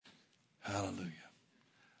Hallelujah.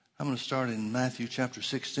 I'm going to start in Matthew chapter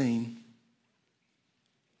 16,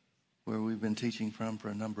 where we've been teaching from for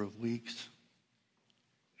a number of weeks.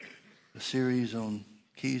 A series on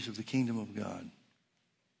keys of the kingdom of God.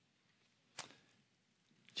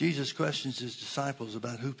 Jesus questions his disciples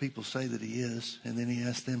about who people say that he is, and then he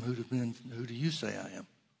asks them, who do you say I am?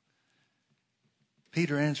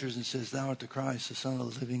 Peter answers and says, thou art the Christ, the Son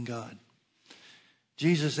of the living God.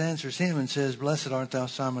 Jesus answers him and says, blessed art thou,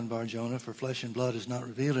 Simon Bar-Jonah, for flesh and blood has not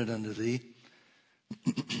revealed it unto thee,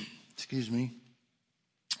 excuse me,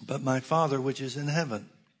 but my Father which is in heaven.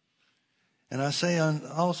 And I say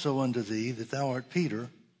also unto thee that thou art Peter,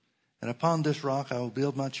 and upon this rock I will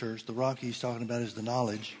build my church. The rock he's talking about is the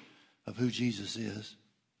knowledge of who Jesus is.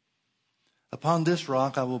 Upon this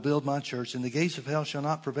rock I will build my church, and the gates of hell shall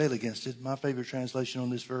not prevail against it. My favorite translation on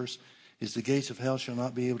this verse is the gates of hell shall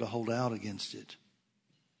not be able to hold out against it.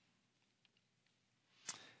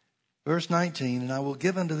 Verse 19, and I will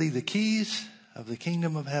give unto thee the keys of the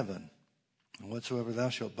kingdom of heaven. And whatsoever thou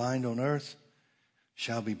shalt bind on earth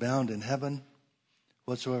shall be bound in heaven.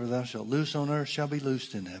 Whatsoever thou shalt loose on earth shall be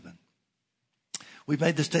loosed in heaven. We've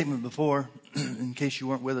made this statement before. In case you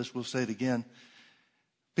weren't with us, we'll say it again.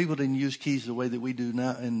 People didn't use keys the way that we do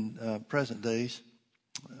now in present days.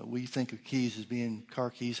 We think of keys as being car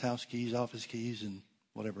keys, house keys, office keys, and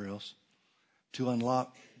whatever else to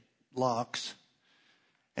unlock locks.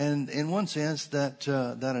 And in one sense, that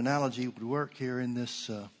analogy would work here in this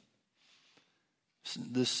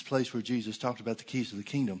place where Jesus talked about the keys of the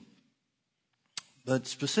kingdom. But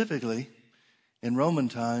specifically, in Roman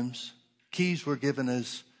times, keys were given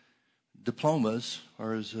as diplomas,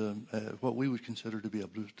 or as what we would consider to be a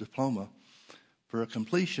diploma, for a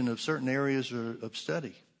completion of certain areas of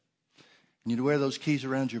study. And you'd wear those keys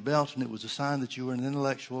around your belt, and it was a sign that you were an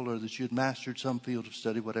intellectual or that you had mastered some field of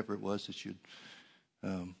study, whatever it was that you'd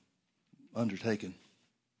undertaken.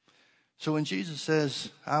 So when Jesus says,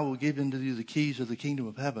 I will give unto you the keys of the kingdom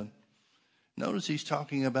of heaven, notice he's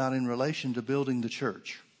talking about in relation to building the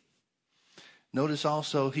church. Notice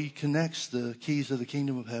also he connects the keys of the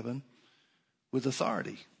kingdom of heaven with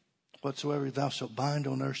authority. Whatsoever thou shalt bind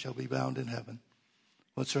on earth shall be bound in heaven.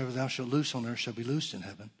 Whatsoever thou shalt loose on earth shall be loosed in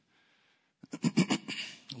heaven.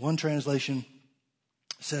 One translation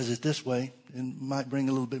says it this way, and might bring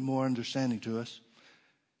a little bit more understanding to us.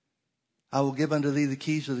 I will give unto thee the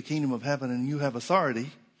keys of the kingdom of heaven, and you have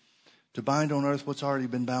authority to bind on earth what's already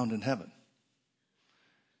been bound in heaven.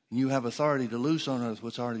 And you have authority to loose on earth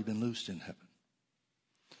what's already been loosed in heaven.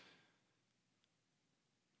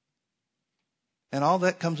 And all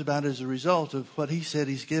that comes about as a result of what he said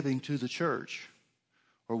he's giving to the church,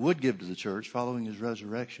 or would give to the church following his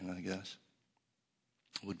resurrection, I guess,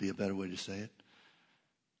 would be a better way to say it,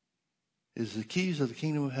 is the keys of the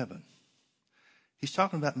kingdom of heaven. He's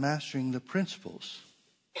talking about mastering the principles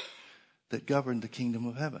that govern the kingdom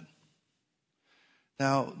of heaven.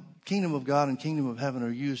 Now, kingdom of God and kingdom of heaven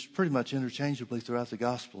are used pretty much interchangeably throughout the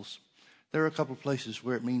Gospels. There are a couple of places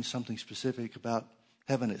where it means something specific about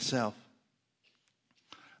heaven itself.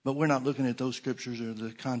 But we're not looking at those scriptures or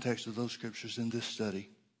the context of those scriptures in this study.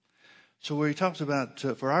 So where he talks about,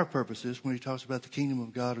 for our purposes, when he talks about the kingdom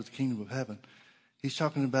of God or the kingdom of heaven, he's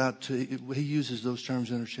talking about, he uses those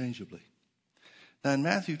terms interchangeably. Now in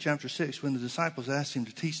Matthew chapter 6, when the disciples asked him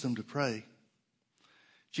to teach them to pray,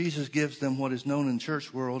 Jesus gives them what is known in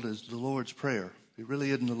church world as the Lord's Prayer. It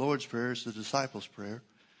really isn't the Lord's Prayer, it's the disciples' prayer.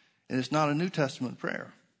 And it's not a New Testament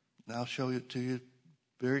prayer. And I'll show it to you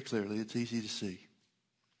very clearly. It's easy to see.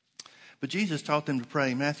 But Jesus taught them to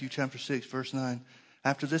pray. Matthew chapter 6, verse 9.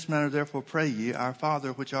 After this manner therefore pray ye, our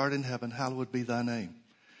Father which art in heaven, hallowed be thy name.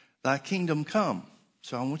 Thy kingdom come.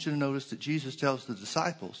 So I want you to notice that Jesus tells the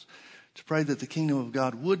disciples to pray that the kingdom of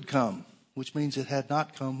God would come, which means it had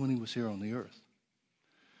not come when he was here on the earth.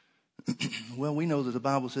 Well, we know that the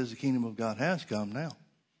Bible says the kingdom of God has come now.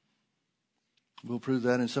 We'll prove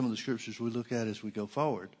that in some of the scriptures we look at as we go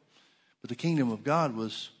forward. But the kingdom of God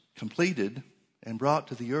was completed and brought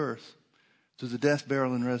to the earth through the death,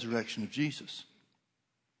 burial, and resurrection of Jesus.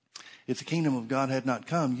 If the kingdom of God had not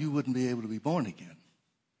come, you wouldn't be able to be born again.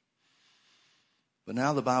 But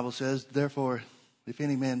now the Bible says, therefore, if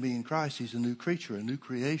any man be in Christ, he's a new creature, a new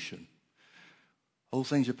creation. Old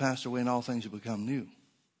things have passed away and all things have become new.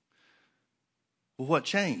 Well, what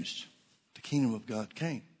changed? The kingdom of God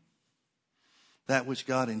came. That which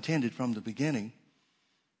God intended from the beginning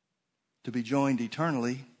to be joined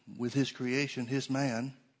eternally with his creation, his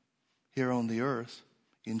man, here on the earth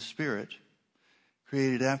in spirit,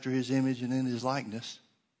 created after his image and in his likeness,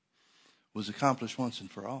 was accomplished once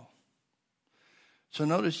and for all. So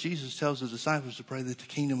notice Jesus tells the disciples to pray that the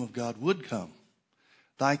kingdom of God would come.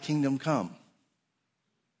 Thy kingdom come.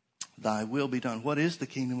 thy will be done. What is the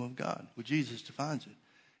kingdom of God? Well, Jesus defines it.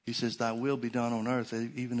 He says, thy will be done on earth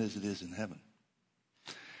even as it is in heaven.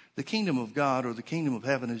 The kingdom of God, or the kingdom of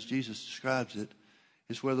heaven as Jesus describes it,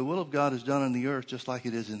 is where the will of God is done on the earth just like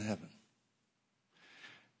it is in heaven.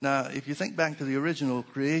 Now, if you think back to the original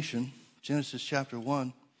creation, Genesis chapter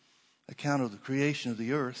 1, account of the creation of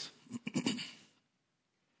the earth,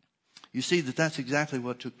 you see that that's exactly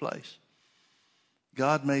what took place.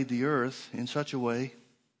 God made the earth in such a way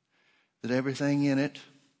that everything in it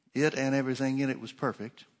and everything in it was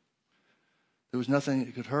perfect. There was nothing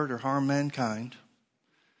that could hurt or harm mankind.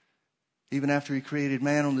 Even after he created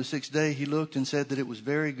man on the sixth day, he looked and said that it was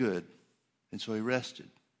very good. And so he rested.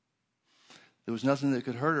 There was nothing that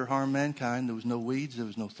could hurt or harm mankind. There was no weeds. There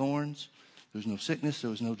was no thorns. There was no sickness.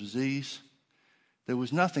 There was no disease. There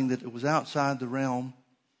was nothing that was outside the realm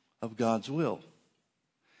of God's will.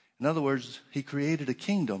 In other words, he created a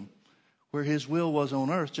kingdom where his will was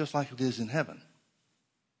on earth just like it is in heaven.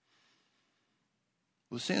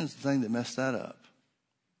 Well, sin's the thing that messed that up.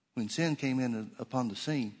 When sin came in upon the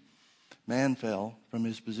scene, man fell from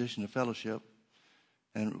his position of fellowship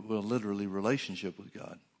and, well, literally relationship with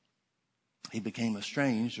God. He became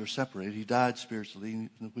estranged or separated. He died spiritually,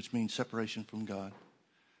 which means separation from God.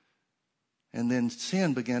 And then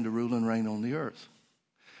sin began to rule and reign on the earth.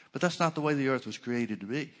 But that's not the way the earth was created to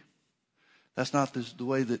be. That's not the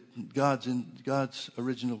way that God's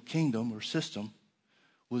original kingdom or system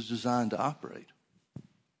was designed to operate.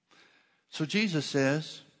 So Jesus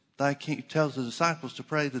says, tells the disciples to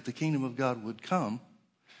pray that the kingdom of God would come,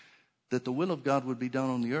 that the will of God would be done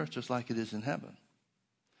on the earth just like it is in heaven.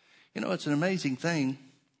 You know, it's an amazing thing.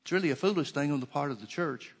 It's really a foolish thing on the part of the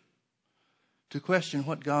church to question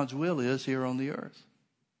what God's will is here on the earth.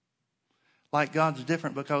 Like God's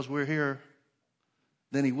different because we're here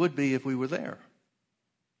than he would be if we were there.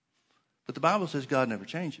 But the Bible says God never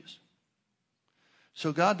changes.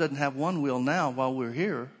 So God doesn't have one will now while we're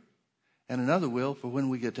here and another will for when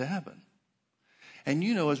we get to heaven. And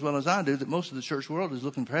you know as well as I do that most of the church world is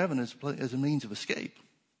looking for heaven as a means of escape.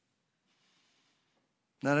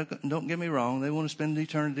 Now, don't get me wrong. They want to spend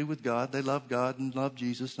eternity with God. They love God and love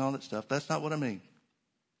Jesus and all that stuff. That's not what I mean.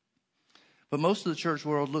 But most of the church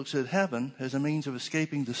world looks at heaven as a means of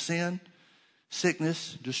escaping the sin,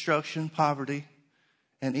 sickness, destruction, poverty,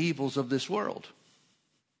 and evils of this world.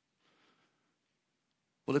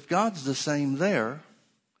 Well, if God's the same there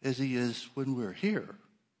as he is when we're here,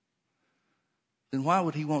 then why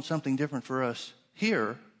would he want something different for us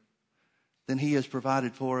here than he has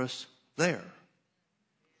provided for us there?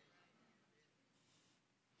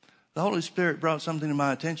 The Holy Spirit brought something to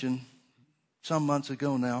my attention some months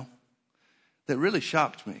ago now that really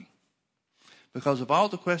shocked me. Because of all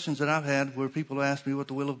the questions that I've had where people ask me what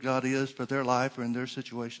the will of God is for their life or in their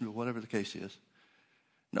situation or whatever the case is,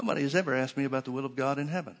 nobody has ever asked me about the will of God in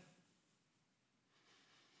heaven.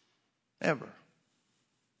 Ever.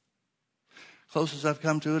 Closest I've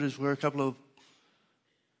come to it is where a couple of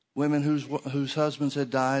women whose husbands had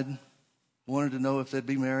died wanted to know if they'd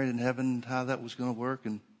be married in heaven and how that was going to work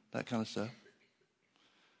and that kind of stuff.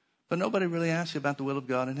 But nobody really asks you about the will of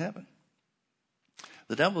God in heaven.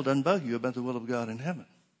 The devil doesn't bug you about the will of God in heaven.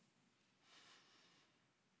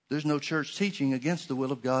 There's no church teaching against the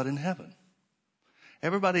will of God in heaven.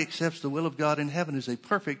 Everybody accepts the will of God in heaven as a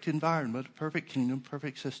perfect environment, a perfect kingdom,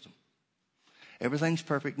 perfect system. Everything's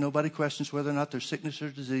perfect. Nobody questions whether or not there's sickness or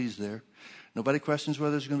disease there. Nobody questions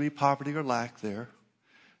whether there's going to be poverty or lack there.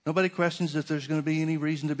 Nobody questions if there's going to be any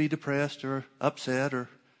reason to be depressed or upset or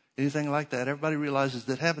anything like that. Everybody realizes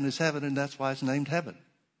that heaven is heaven, and that's why it's named heaven.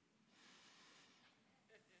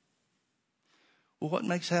 Well, what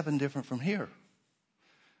makes heaven different from here?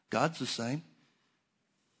 God's the same.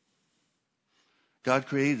 God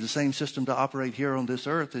created the same system to operate here on this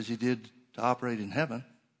earth as he did to operate in heaven.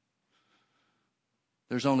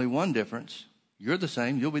 There's only one difference. You're the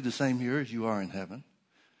same. You'll be the same here as you are in heaven.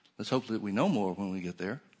 Let's hope that we know more when we get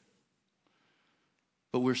there.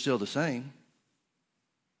 But we're still the same.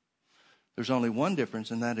 There's only one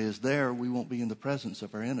difference, and that is there we won't be in the presence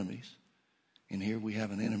of our enemies. And here we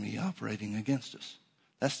have an enemy operating against us.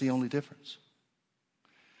 That's the only difference.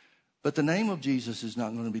 But the name of Jesus is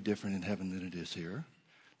not going to be different in heaven than it is here.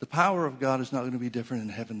 The power of God is not going to be different in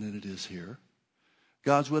heaven than it is here.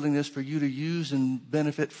 God's willingness for you to use and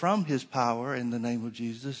benefit from his power in the name of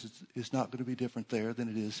Jesus is not going to be different there than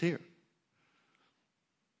it is here.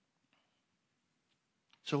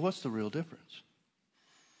 So what's the real difference?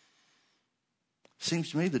 Seems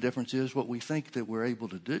to me the difference is what we think that we're able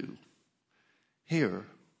to do here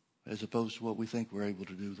as opposed to what we think we're able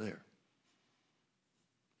to do there.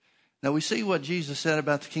 Now we see what Jesus said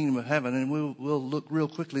about the kingdom of heaven, and we'll look real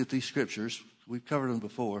quickly at these scriptures. We've covered them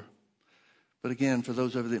before. But again, for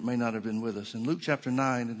those of you that may not have been with us, in Luke chapter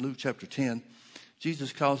 9 and Luke chapter 10,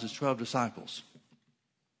 Jesus calls his 12 disciples.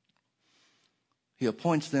 He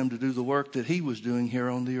appoints them to do the work that he was doing here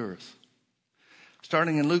on the earth.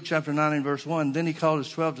 Starting in Luke chapter 9 and verse 1, then he called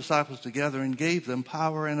his 12 disciples together and gave them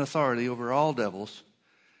power and authority over all devils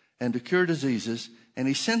and to cure diseases, and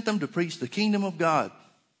he sent them to preach the kingdom of God.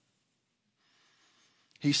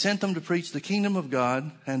 He sent them to preach the kingdom of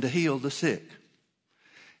God and to heal the sick.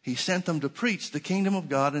 He sent them to preach the kingdom of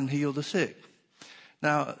God and heal the sick.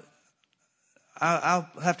 Now, I'll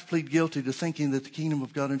have to plead guilty to thinking that the kingdom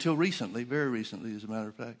of God, until recently, very recently as a matter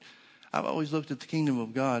of fact, I've always looked at the kingdom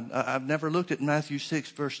of God. I've never looked at Matthew 6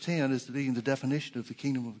 verse 10 as being the definition of the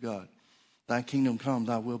kingdom of God. Thy kingdom come,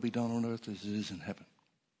 thy will be done on earth as it is in heaven.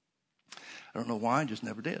 I don't know why, I just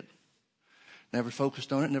never did. Never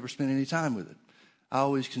focused on it, never spent any time with it. I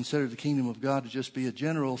always considered the kingdom of God to just be a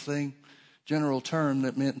general thing, general term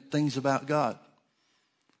that meant things about God.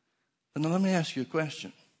 But now let me ask you a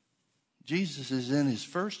question. Jesus is in his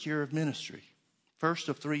first year of ministry, first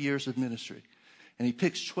of 3 years of ministry, and he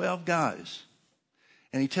picks 12 guys,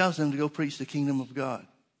 and he tells them to go preach the kingdom of God.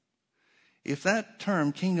 If that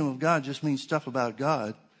term, kingdom of God, just means stuff about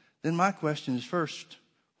God, then my question is first,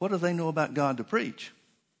 what do they know about God to preach?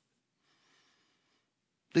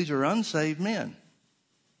 These are unsaved men.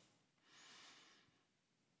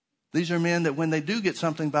 These are men that when they do get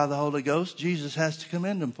something by the Holy Ghost, Jesus has to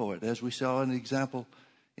commend them for it, as we saw in the example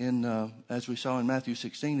as we saw in Matthew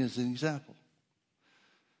 16 as an example.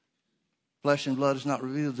 Flesh and blood has not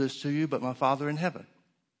revealed this to you, but my Father in heaven.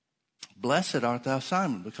 Blessed art thou,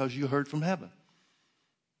 Simon, because you heard from heaven.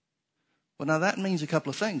 Well, now that means a couple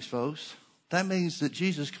of things, folks. That means that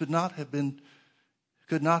Jesus could not have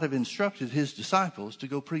instructed his disciples to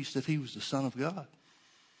go preach that he was the Son of God.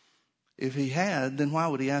 If he had, then why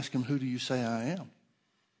would he ask them, who do you say I am?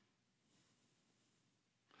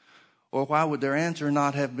 Or why would their answer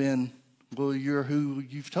not have been, well, you're who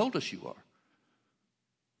you've told us you are.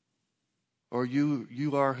 Or you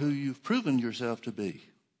are who you've proven yourself to be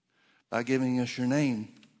by giving us your name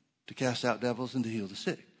to cast out devils and to heal the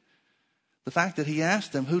sick. The fact that he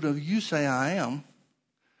asked them, who do you say I am,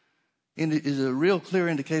 is a real clear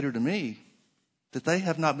indicator to me that they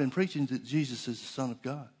have not been preaching that Jesus is the Son of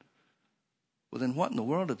God. Well, then what in the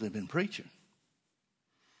world have they been preaching?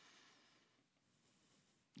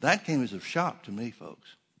 That came as a shock to me,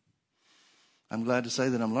 folks. I'm glad to say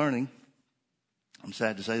that I'm learning. I'm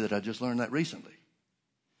sad to say that I just learned that recently.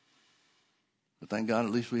 But thank God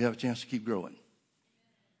at least we have a chance to keep growing.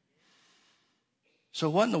 So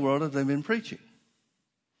what in the world have they been preaching?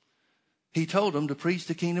 He told them to preach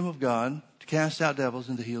the kingdom of God, to cast out devils,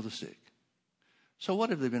 and to heal the sick. So what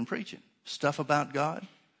have they been preaching? Stuff about God?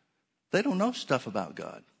 They don't know stuff about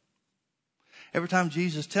God. Every time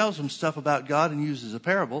Jesus tells them stuff about God and uses a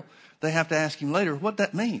parable, they have to ask him later, what'd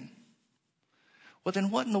that mean? Well, then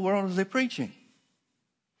what in the world are they preaching?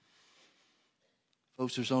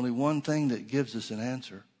 Folks, there's only one thing that gives us an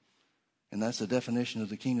answer, and that's the definition of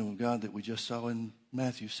the kingdom of God that we just saw in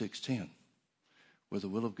Matthew 6:10, where the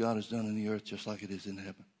will of God is done in the earth just like it is in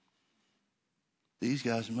heaven. These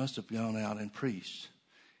guys must have gone out and preached.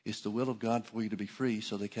 It's the will of God for you to be free,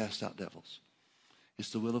 so they cast out devils. It's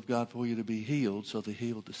the will of God for you to be healed, so they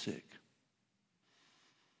healed the sick.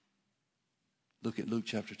 Look at Luke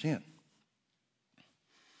chapter 10.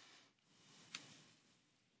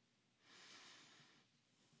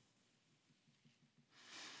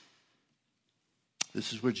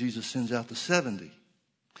 This is where Jesus sends out the 70.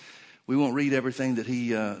 We won't read everything that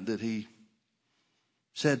he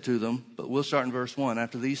said to them, but we'll start in verse 1.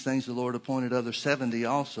 After these things, the Lord appointed other 70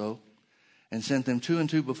 also, and sent them 2 and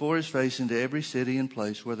 2 before his face into every city and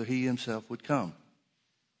place whither he himself would come.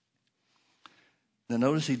 Now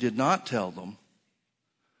notice he did not tell them,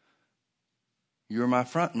 you're my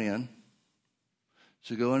front men,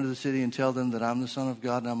 so go into the city and tell them that I'm the Son of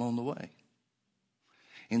God and I'm on the way.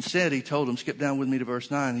 Instead, he told them, skip down with me to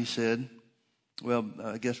verse 9, he said, well,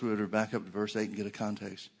 I guess we would back up to verse 8 and get a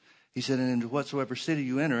context. He said, and into whatsoever city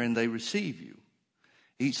you enter and they receive you,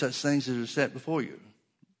 eat such things as are set before you.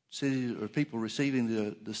 Cities or people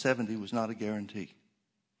receiving the 70 was not a guarantee.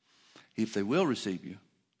 If they will receive you,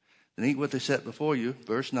 then eat what they set before you,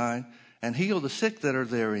 verse 9, and heal the sick that are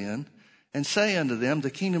therein, and say unto them,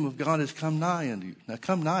 the kingdom of God is come nigh unto you. Now,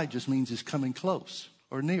 come nigh just means it's coming close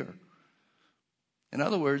or near. In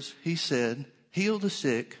other words, he said, heal the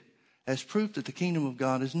sick as proof that the kingdom of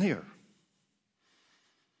God is near.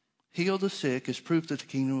 Heal the sick as proof that the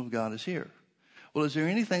kingdom of God is here. Well, is there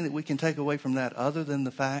anything that we can take away from that other than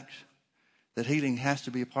the fact that healing has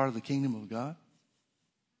to be a part of the kingdom of God?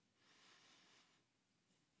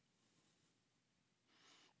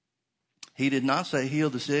 He did not say heal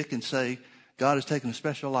the sick and say God has taken a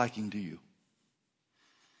special liking to you.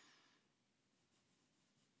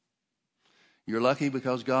 You're lucky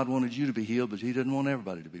because God wanted you to be healed, but he didn't want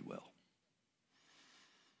everybody to be well.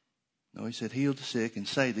 No, he said heal the sick and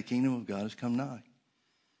say the kingdom of God has come nigh.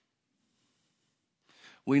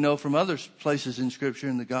 We know from other places in Scripture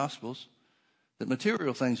in the Gospels that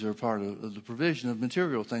material things are a part of the provision of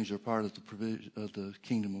material things are a part of the provision of the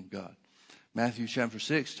kingdom of God. Matthew chapter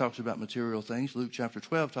 6 talks about material things. Luke chapter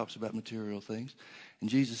 12 talks about material things. And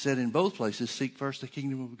Jesus said in both places, seek first the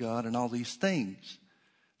kingdom of God, and all these things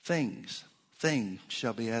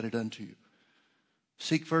shall be added unto you.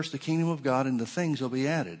 Seek first the kingdom of God, and the things will be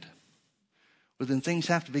added. Well, then things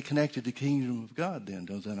have to be connected to the kingdom of God then,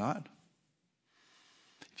 don't they not?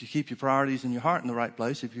 If you keep your priorities in your heart in the right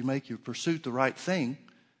place, if you make your pursuit the right thing,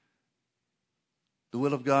 the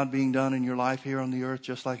will of God being done in your life here on the earth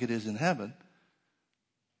just like it is in heaven,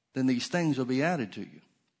 then these things will be added to you.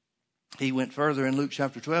 He went further in Luke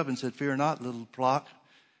chapter 12 and said, fear not, little flock,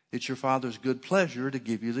 it's your Father's good pleasure to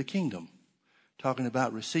give you the kingdom. Talking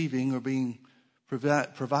about receiving or being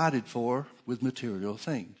provided for with material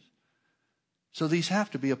things. So these have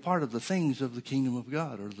to be a part of the things of the kingdom of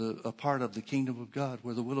God, or a part of the kingdom of God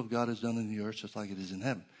where the will of God is done in the earth just like it is in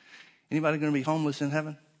heaven. Anybody going to be homeless in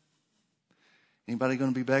heaven? Anybody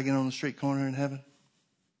going to be begging on the street corner in heaven?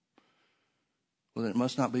 Well, then it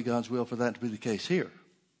must not be God's will for that to be the case here.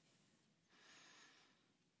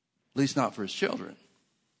 At least not for his children.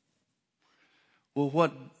 Well,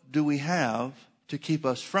 what do we have to keep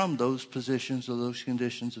us from those positions or those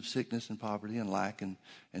conditions of sickness and poverty and lack and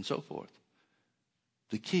so forth?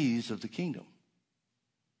 The keys of the kingdom.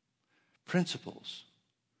 Principles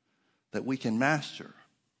that we can master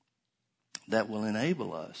that will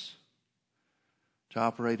enable us to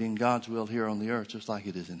operate in God's will here on the earth just like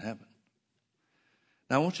it is in heaven.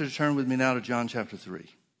 Now I want you to turn with me now to John chapter 3.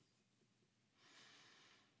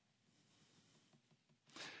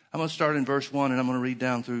 I'm going to start in verse 1 and I'm going to read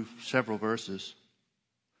down through several verses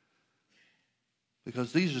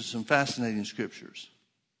because these are some fascinating scriptures.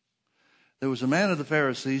 There was a man of the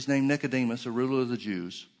Pharisees named Nicodemus, a ruler of the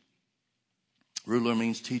Jews. Ruler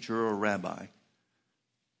means teacher or rabbi.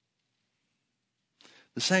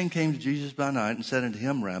 The same came to Jesus by night and said unto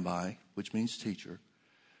him, Rabbi, which means teacher,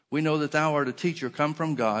 we know that thou art a teacher come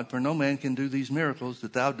from God, for no man can do these miracles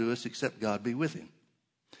that thou doest except God be with him.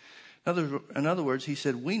 In other words, he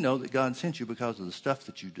said, we know that God sent you because of the stuff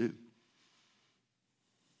that you do.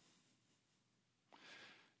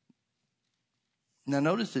 Now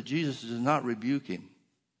notice that Jesus does not rebuke him.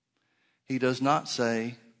 He does not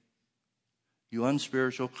say, you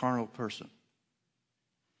unspiritual carnal person.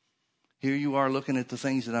 Here you are looking at the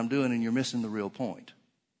things that I'm doing and you're missing the real point.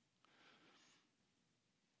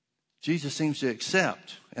 Jesus seems to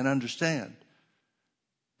accept and understand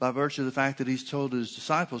by virtue of the fact that he's told his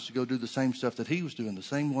disciples to go do the same stuff that he was doing, the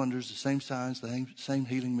same wonders, the same signs, the same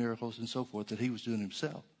healing miracles and so forth that he was doing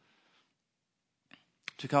himself.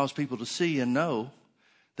 To cause people to see and know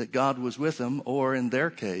that God was with them, or in their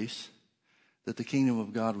case, that the kingdom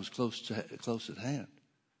of God was close at hand.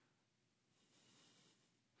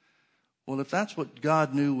 Well, if that's what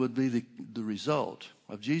God knew would be the result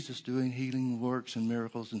of Jesus doing healing works and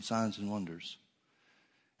miracles and signs and wonders,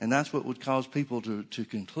 and that's what would cause people to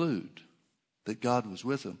conclude that God was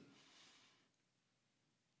with them,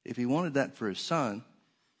 if he wanted that for his son,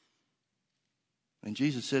 and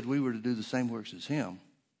Jesus said we were to do the same works as him,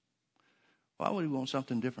 why would he want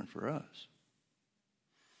something different for us?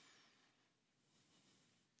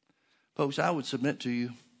 Folks, I would submit to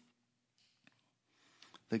you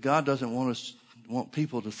that God doesn't want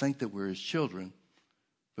people to think that we're his children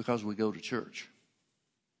because we go to church.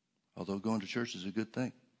 Although going to church is a good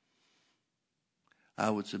thing.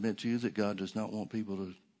 I would submit to you that God does not want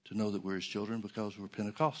people to know that we're his children because we're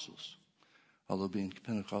Pentecostals. Although being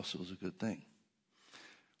Pentecostal is a good thing.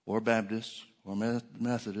 Or Baptists, or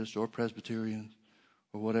Methodists, or Presbyterians,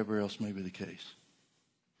 or whatever else may be the case.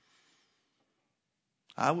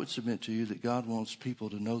 I would submit to you that God wants people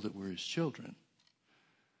to know that we're his children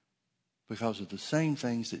because of the same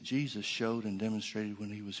things that Jesus showed and demonstrated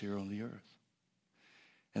when he was here on the earth.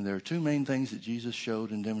 And there are two main things that Jesus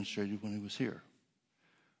showed and demonstrated when he was here.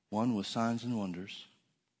 One was signs and wonders,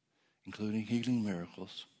 including healing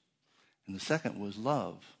miracles. And the second was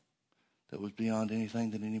love that was beyond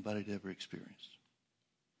anything that anybody had ever experienced.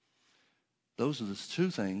 Those are the two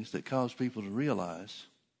things that cause people to realize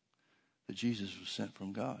that Jesus was sent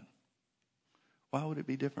from God. Why would it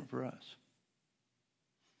be different for us?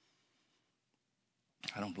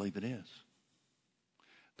 I don't believe it is.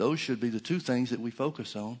 Those should be the two things that we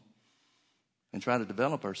focus on and try to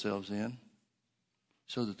develop ourselves in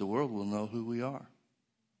so that the world will know who we are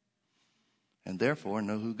and therefore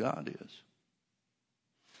know who God is.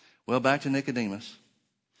 Well, back to Nicodemus.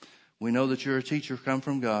 We know that you're a teacher come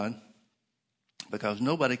from God because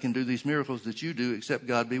nobody can do these miracles that you do except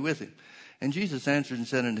God be with him. And Jesus answered and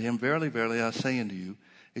said unto him, Verily, verily, I say unto you,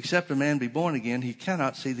 except a man be born again, he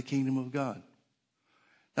cannot see the kingdom of God.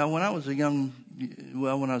 Now, when I was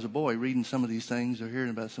a boy reading some of these things or hearing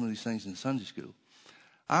about some of these things in Sunday school,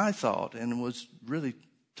 I thought and was really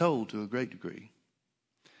told to a great degree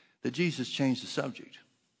that Jesus changed the subject.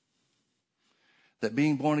 That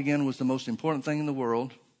being born again was the most important thing in the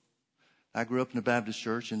world. I grew up in a Baptist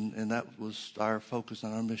church, and that was our focus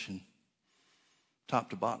on our mission, top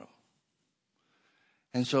to bottom.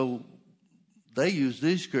 And so they used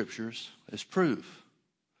these scriptures as proof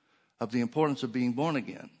of the importance of being born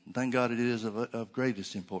again. Thank God it is of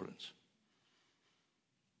greatest importance.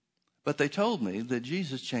 But they told me that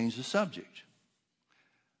Jesus changed the subject.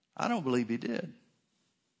 I don't believe he did.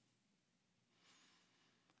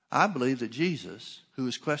 I believe that Jesus, who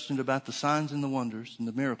is questioned about the signs and the wonders and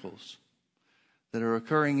the miracles that are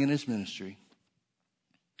occurring in his ministry,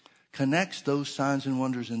 connects those signs and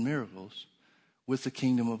wonders and miracles with the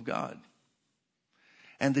kingdom of God.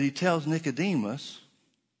 And that he tells Nicodemus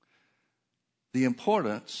the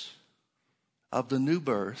importance of the new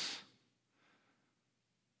birth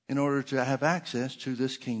in order to have access to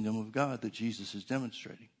this kingdom of God that Jesus is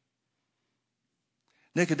demonstrating.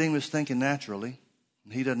 Nicodemus thinking naturally,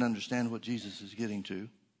 he doesn't understand what Jesus is getting to.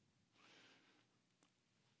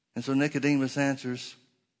 And so Nicodemus answers,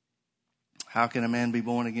 how can a man be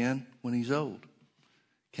born again when he's old?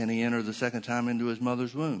 Can he enter the second time into his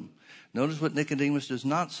mother's womb? Notice what Nicodemus does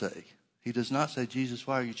not say. He does not say, Jesus,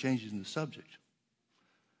 why are you changing the subject?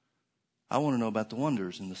 I want to know about the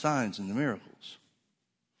wonders and the signs and the miracles.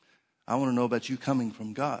 I want to know about you coming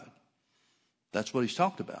from God. That's what he's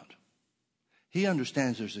talked about. He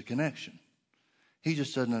understands there's a connection. He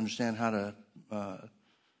just doesn't understand how to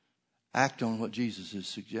act on what Jesus has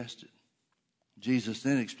suggested. Jesus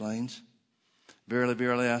then explains, Verily,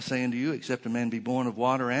 verily, I say unto you, except a man be born of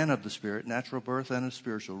water and of the Spirit, natural birth and a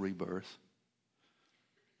spiritual rebirth,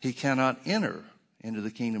 he cannot enter into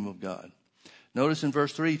the kingdom of God. Notice in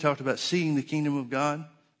verse 3, he talked about seeing the kingdom of God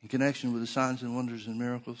in connection with the signs and wonders and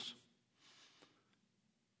miracles.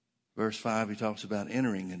 Verse 5, he talks about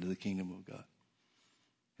entering into the kingdom of God.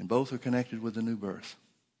 And both are connected with the new birth.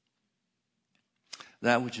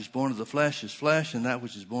 That which is born of the flesh is flesh, and that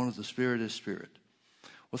which is born of the Spirit is spirit.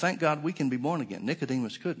 Well, thank God we can be born again.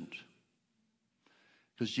 Nicodemus couldn't,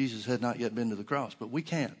 because Jesus had not yet been to the cross, but we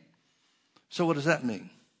can. So what does that mean?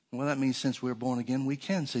 Well, that means since we're born again, we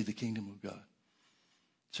can see the kingdom of God.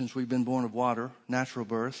 Since we've been born of water, natural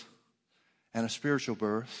birth, and a spiritual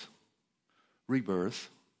birth, rebirth,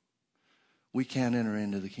 we can enter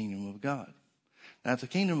into the kingdom of God. Now, if the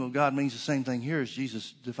kingdom of God means the same thing here as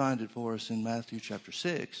Jesus defined it for us in Matthew chapter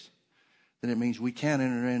 6, then it means we can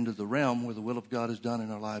enter into the realm where the will of God is done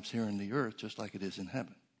in our lives here in the earth, just like it is in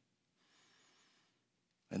heaven.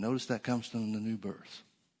 And notice that comes from the new birth.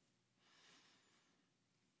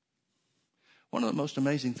 One of the most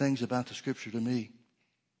amazing things about the scripture to me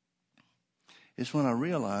is when I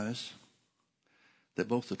realize that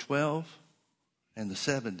both the 12 and the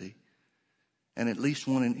 70, and at least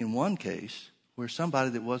one in one case, where somebody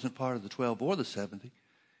that wasn't part of the 12 or the 70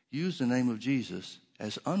 used the name of Jesus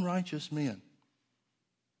as unrighteous men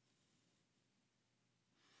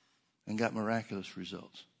and got miraculous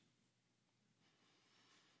results.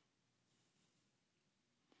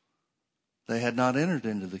 They had not entered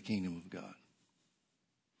into the kingdom of God.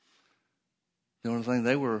 The only thing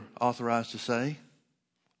they were authorized to say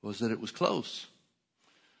was that it was close.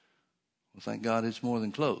 Well, thank God it's more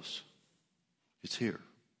than close. It's here.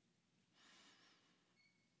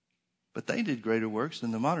 But they did greater works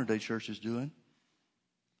than the modern day church is doing,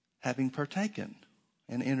 having partaken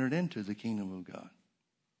and entered into the kingdom of God.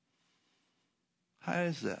 How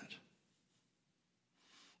is that?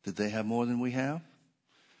 Did they have more than we have?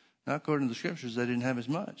 Not according to the scriptures, they didn't have as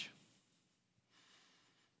much.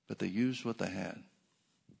 But they used what they had.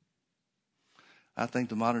 I think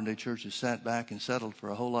the modern day church has sat back and settled for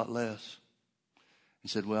a whole lot less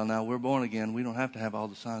and said, well, now we're born again. We don't have to have all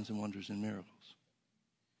the signs and wonders and miracles.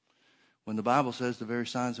 When the Bible says the very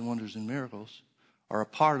signs and wonders and miracles are a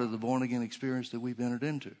part of the born again experience that we've entered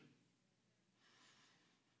into.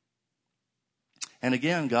 And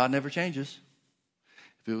again, God never changes.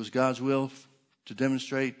 If it was God's will to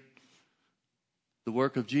demonstrate the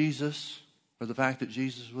work of Jesus, or the fact that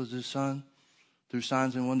Jesus was his son, through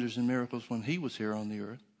signs and wonders and miracles when he was here on the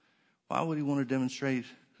earth, why would he want to demonstrate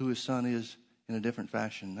who his son is in a different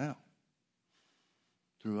fashion now?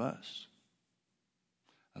 Through us.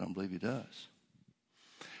 I don't believe he does.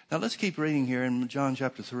 Now let's keep reading here in John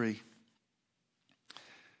chapter 3.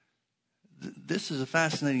 This is a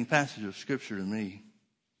fascinating passage of Scripture to me,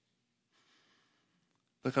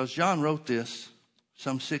 because John wrote this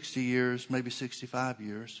some 60 years, maybe 65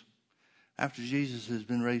 years, after Jesus has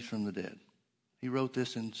been raised from the dead. He wrote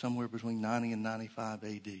this in somewhere between 90 and 95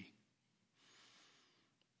 A.D.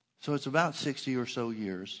 So it's about 60 or so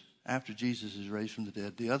years after Jesus is raised from the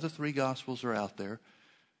dead. The other three Gospels are out there.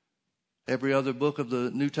 Every other book of the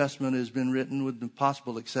New Testament has been written with the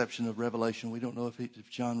possible exception of Revelation. We don't know if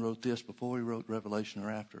John wrote this before he wrote Revelation or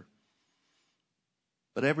after.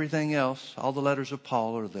 But everything else, all the letters of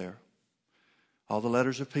Paul are there. All the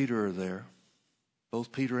letters of Peter are there.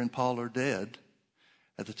 Both Peter and Paul are dead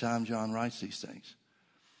at the time John writes these things.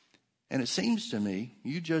 And it seems to me,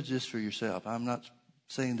 you judge this for yourself. I'm not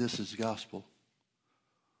saying this is gospel.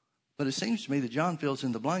 But it seems to me that John fills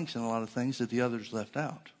in the blanks in a lot of things that the others left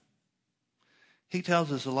out. He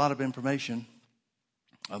tells us a lot of information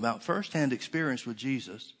about firsthand experience with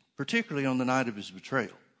Jesus, particularly on the night of his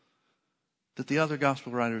betrayal, that the other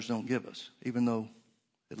gospel writers don't give us, even though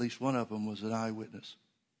at least one of them was an eyewitness.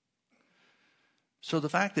 So the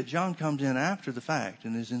fact that John comes in after the fact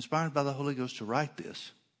and is inspired by the Holy Ghost to write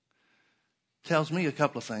this tells me a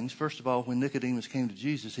couple of things. First of all, when Nicodemus came to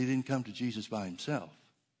Jesus, he didn't come to Jesus by himself.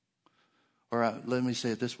 Or let me say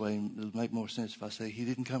it this way, it'll make more sense if I say he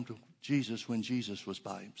didn't come to Jesus when Jesus was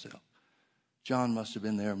by himself. John must have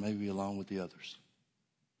been there, maybe along with the others.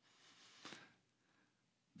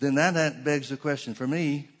 Then that begs the question for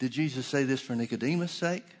me, did Jesus say this for Nicodemus'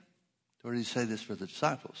 sake? Or did he say this for the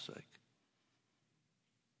disciples' sake?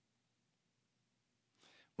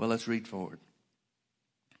 Well, let's read forward.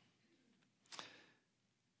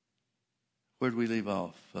 Where did we leave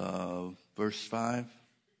off? Verse 5.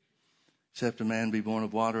 Except a man be born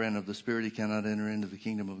of water and of the Spirit, he cannot enter into the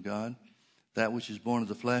kingdom of God. That which is born of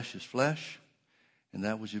the flesh is flesh, and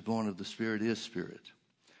that which is born of the Spirit is spirit.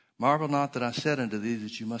 Marvel not that I said unto thee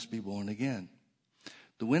that you must be born again.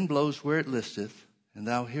 The wind blows where it listeth, and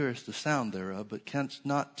thou hearest the sound thereof, but canst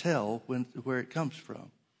not tell where it comes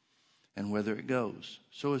from and whither it goes.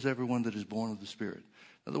 So is everyone that is born of the Spirit.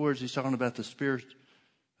 In other words, he's talking about the Spirit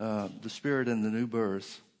and the new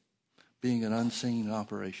birth being an unseen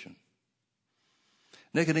operation.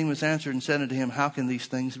 Nicodemus answered and said unto him, How can these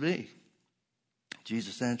things be?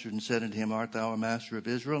 Jesus answered and said unto him, Art thou a master of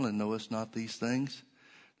Israel, and knowest not these things?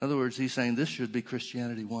 In other words, he's saying this should be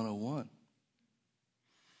Christianity 101.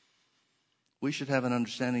 We should have an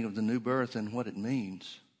understanding of the new birth and what it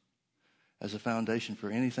means as a foundation for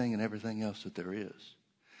anything and everything else that there is.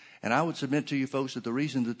 And I would submit to you folks that the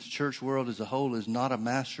reason that the church world as a whole is not a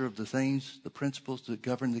master of the things, the principles that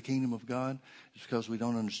govern the kingdom of God, is because we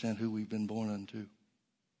don't understand who we've been born unto.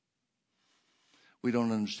 We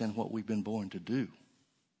don't understand what we've been born to do.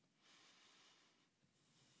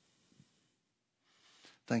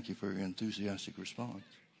 Thank you for your enthusiastic response.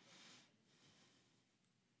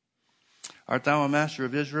 Art thou a master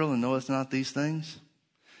of Israel, and knowest not these things?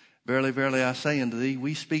 Verily, verily, I say unto thee,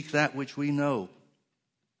 we speak that which we know,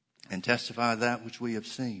 and testify that which we have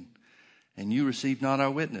seen. And you receive not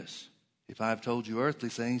our witness. If I have told you earthly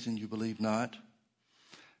things, and you believe not,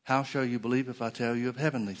 how shall you believe if I tell you of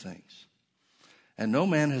heavenly things? And no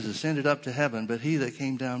man has ascended up to heaven, but he that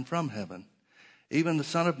came down from heaven, even the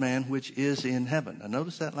Son of Man which is in heaven. Now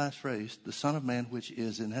notice that last phrase, the Son of Man which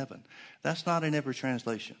is in heaven. That's not in every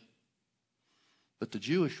translation. But the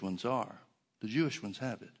Jewish ones are. The Jewish ones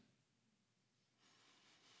have it.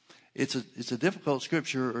 It's a difficult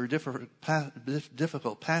scripture or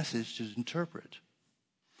difficult passage to interpret.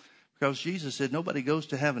 Because Jesus said nobody goes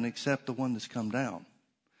to heaven except the one that's come down.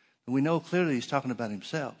 And we know clearly he's talking about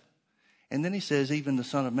himself. And then he says, even the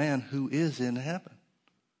Son of Man who is in heaven.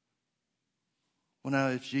 Well, now,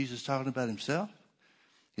 if Jesus is talking about himself,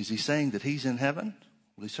 is he saying that he's in heaven?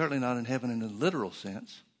 Well, he's certainly not in heaven in a literal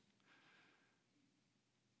sense.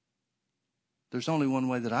 There's only one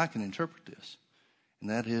way that I can interpret this, and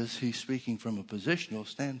that is he's speaking from a positional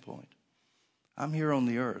standpoint. I'm here on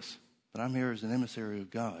the earth, but I'm here as an emissary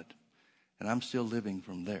of God, and I'm still living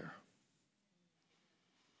from there.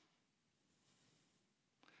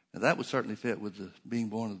 Now, that would certainly fit with the being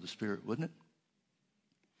born of the Spirit, wouldn't it?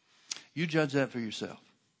 You judge that for yourself.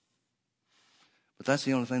 But that's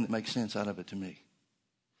the only thing that makes sense out of it to me.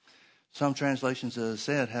 Some translations, as I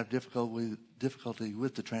said, have difficulty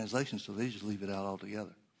with the translation, so they just leave it out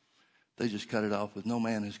altogether. They just cut it off with no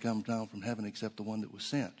man has come down from heaven except the one that was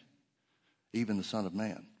sent. even the Son of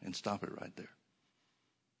Man, and stop it right there.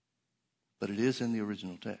 But it is in the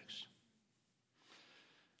original text.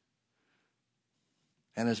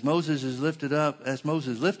 And as Moses lifted up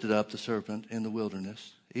the serpent in the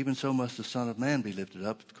wilderness, even so must the Son of Man be lifted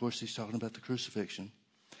up. Of course, he's talking about the crucifixion.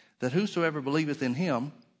 That whosoever believeth in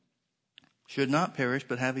him should not perish,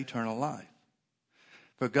 but have eternal life.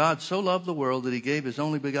 For God so loved the world that he gave his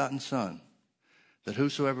only begotten Son, that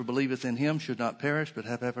whosoever believeth in him should not perish, but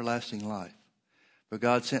have everlasting life. For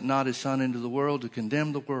God sent not his Son into the world to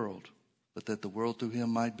condemn the world, but that the world through him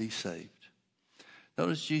might be saved.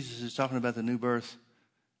 Notice Jesus is talking about the new birth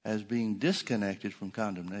as being disconnected from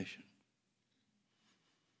condemnation.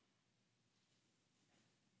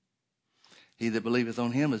 He that believeth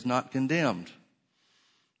on him is not condemned,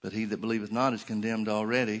 but he that believeth not is condemned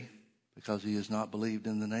already, because he has not believed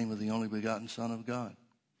in the name of the only begotten Son of God.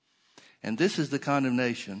 And this is the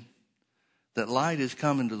condemnation, that light is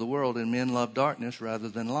come into the world, and men love darkness rather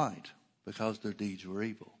than light, because their deeds were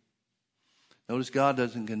evil. Notice God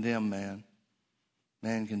doesn't condemn man.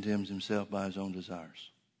 Man condemns himself by his own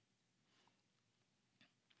desires.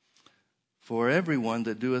 For everyone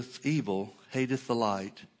that doeth evil hateth the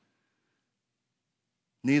light,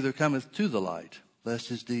 neither cometh to the light, lest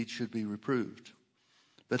his deeds should be reproved.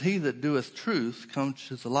 But he that doeth truth comes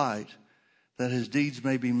to the light, that his deeds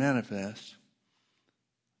may be manifest,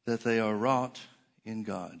 that they are wrought in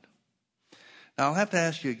God. Now, I'll have to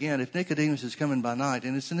ask you again, if Nicodemus is coming by night,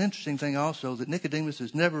 and it's an interesting thing also that Nicodemus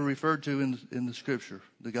is never referred to in the Scripture,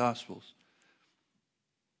 the Gospels,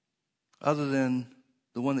 other than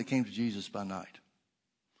the one that came to Jesus by night.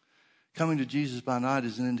 Coming to Jesus by night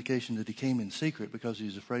is an indication that he came in secret because he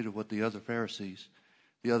was afraid of what the other Pharisees,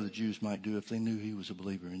 the other Jews might do if they knew he was a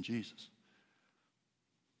believer in Jesus.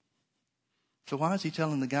 So why is he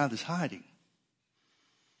telling the guy that's hiding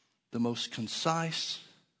the most concise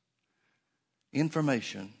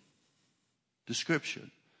information,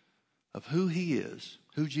 description of who he is,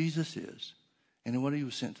 who Jesus is, and what he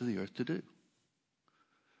was sent to the earth to do?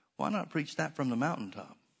 Why not preach that from the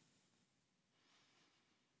mountaintop?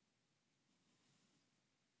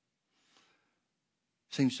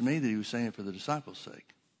 Seems to me that he was saying it for the disciples'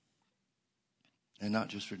 sake and not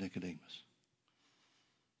just for Nicodemus.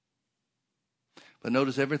 But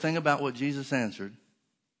notice everything about what Jesus answered,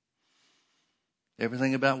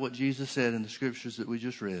 everything about what Jesus said in the scriptures that we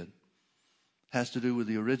just read has to do with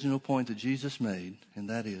the original point that Jesus made, and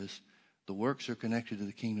that is the works are connected to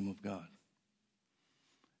the kingdom of God.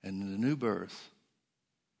 And in the new birth,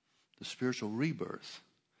 the spiritual rebirth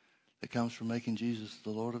that comes from making Jesus the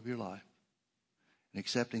Lord of your life, and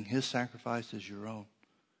accepting his sacrifice as your own,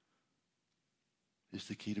 is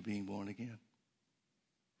the key to being born again.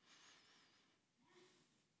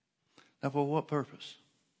 Now, for what purpose?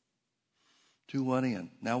 To what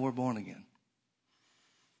end? Now we're born again.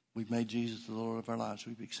 We've made Jesus the Lord of our lives.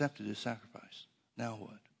 We've accepted his sacrifice. Now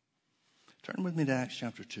what? Turn with me to Acts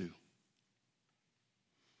chapter 2.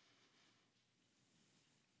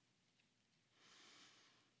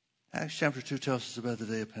 Acts chapter 2 tells us about the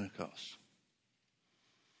day of Pentecost.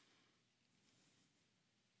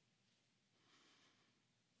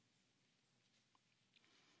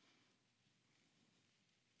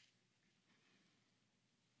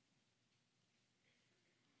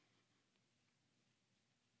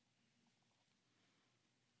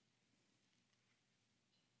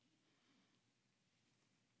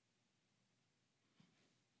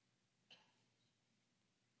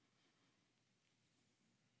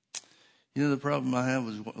 You know the problem I have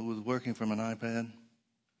with working from an iPad?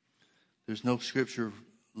 There's no scripture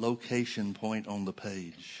location point on the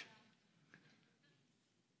page.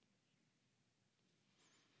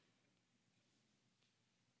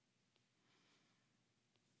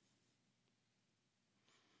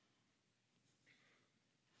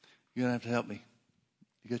 You're going to have to help me.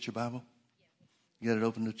 You got your Bible? You got it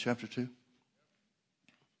open to chapter 2? Let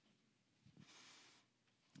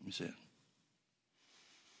me see it.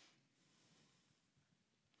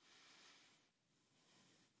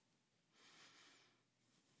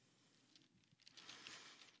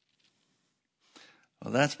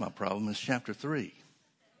 Well, that's my problem. It's chapter 3.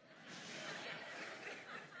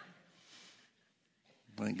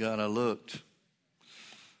 Thank God I looked.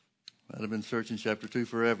 I'd have been searching chapter 2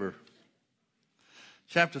 forever.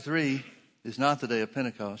 Chapter 3 is not the day of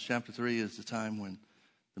Pentecost. Chapter 3 is the time when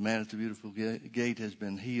the man at the beautiful gate has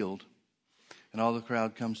been healed, and all the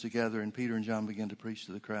crowd comes together, and Peter and John begin to preach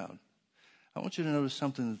to the crowd. I want you to notice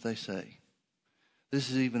something that they say. This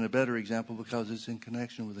is even a better example because it's in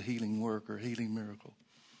connection with a healing work or healing miracle.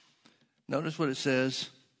 Notice what it says.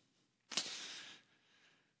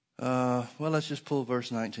 Well, let's just pull verse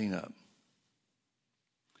 19 up.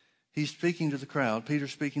 He's speaking to the crowd.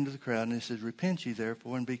 Peter's speaking to the crowd, and he says, "Repent ye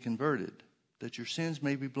therefore and be converted, that your sins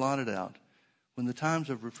may be blotted out, when the times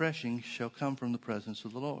of refreshing shall come from the presence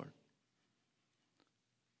of the Lord.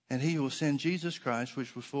 And he will send Jesus Christ,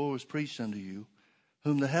 which before was preached unto you,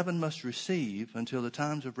 whom the heaven must receive until the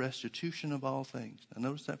times of restitution of all things." Now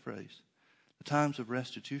notice that phrase. The times of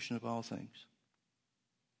restitution of all things.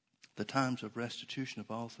 The times of restitution of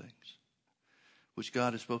all things, which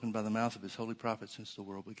God has spoken by the mouth of his holy prophets since the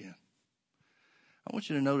world began. I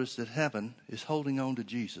want you to notice that heaven is holding on to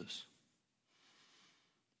Jesus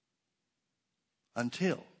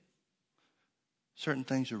until certain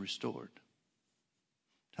things are restored.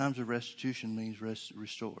 Times of restitution means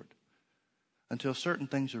restored. Until certain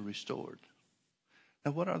things are restored.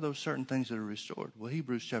 Now, what are those certain things that are restored? Well,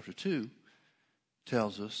 Hebrews chapter 2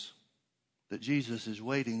 tells us that Jesus is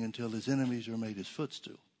waiting until his enemies are made his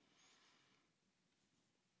footstool.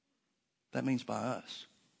 That means by us.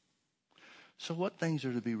 So what things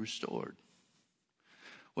are to be restored?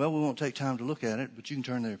 Well, we won't take time to look at it, but you can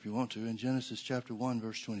turn there if you want to. In Genesis chapter 1,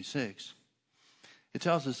 verse 26, it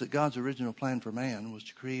tells us that God's original plan for man was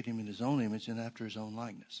to create him in his own image and after his own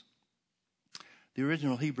likeness. The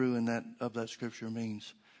original Hebrew of that scripture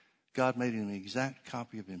means God made him an exact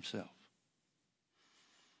copy of himself.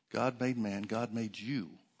 God made man, God made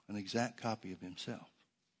you an exact copy of himself.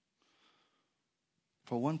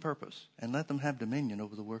 For one purpose, and let them have dominion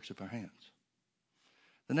over the works of our hands.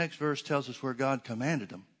 The next verse tells us where God commanded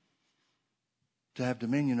them to have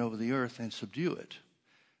dominion over the earth and subdue it.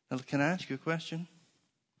 Now, can I ask you a question?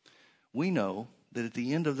 We know that at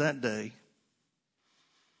the end of that day,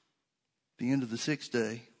 the end of the sixth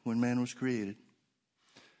day, when man was created,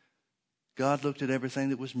 God looked at everything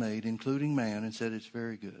that was made, including man, and said, "It's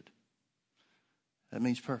very good." That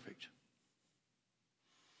means perfect.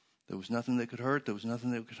 There was nothing that could hurt. There was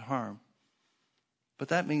nothing that could harm. But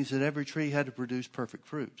that means that every tree had to produce perfect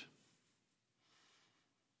fruit.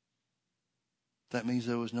 That means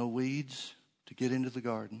there was no weeds to get into the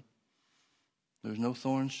garden. There was no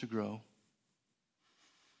thorns to grow.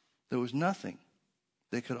 There was nothing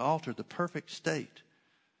that could alter the perfect state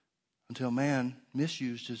until man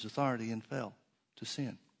misused his authority and fell to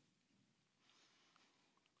sin.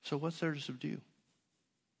 So what's there to subdue?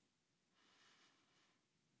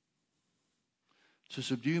 To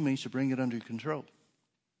subdue means to bring it under control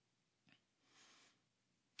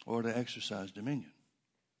or to exercise dominion.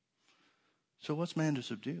 So what's man to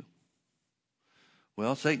subdue?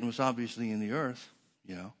 Well, Satan was obviously in the earth,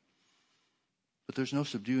 but there's no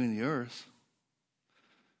subduing the earth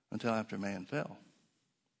until after man fell.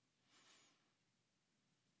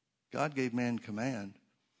 God gave man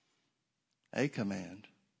a command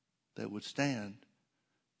that would stand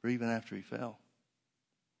for even after he fell,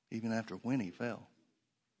 even after when he fell.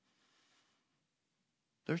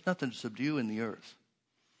 There's nothing to subdue in the earth.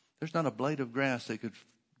 There's not a blade of grass that could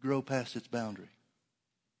grow past its boundary.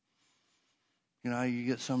 You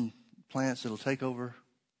get some plants that'll take over.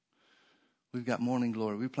 We've got morning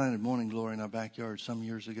glory. We planted morning glory in our backyard some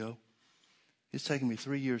years ago. It's taken me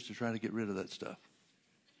 3 years to try to get rid of that stuff.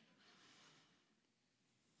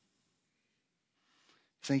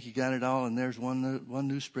 Think you got it all, and there's one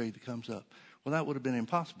new spray that comes up. Well, that would have been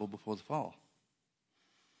impossible before the fall.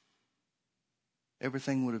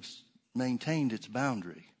 Everything would have maintained its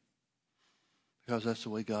boundary because that's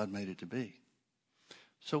the way God made it to be.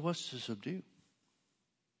 So what's to subdue?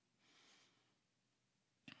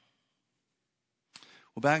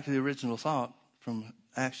 Well, back to the original thought from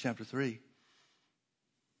Acts chapter 3.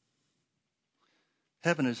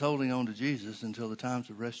 Heaven is holding on to Jesus until the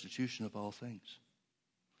times of restitution of all things.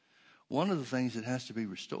 One of the things that has to be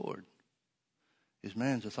restored is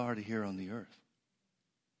man's authority here on the earth.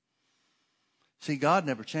 See, God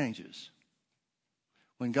never changes.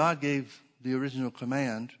 When God gave the original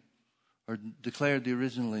command or declared the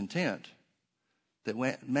original intent that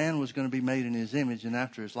man was going to be made in his image and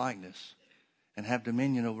after his likeness and have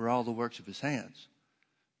dominion over all the works of his hands,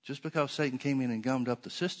 just because Satan came in and gummed up the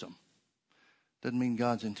system doesn't mean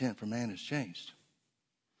God's intent for man has changed.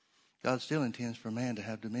 God still intends for man to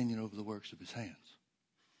have dominion over the works of his hands.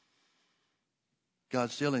 God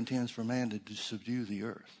still intends for man to subdue the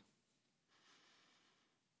earth.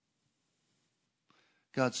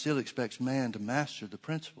 God still expects man to master the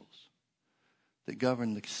principles that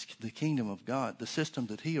govern the kingdom of God, the system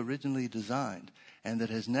that he originally designed and that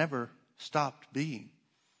has never stopped being.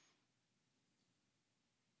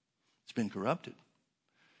 It's been corrupted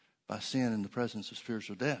by sin and the presence of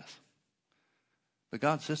spiritual death. But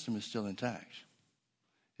God's system is still intact.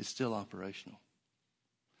 It's still operational.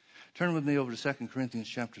 Turn with me over to 2 Corinthians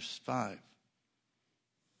chapter 5.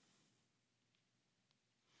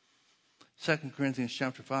 2 Corinthians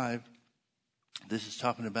chapter 5, this is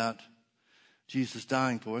talking about Jesus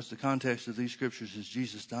dying for us. The context of these scriptures is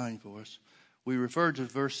Jesus dying for us. We referred to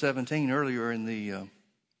verse 17 earlier in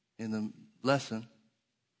the lesson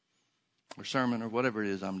or sermon or whatever it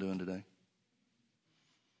is I'm doing today.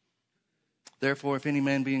 Therefore, if any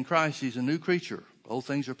man be in Christ, he's a new creature. Old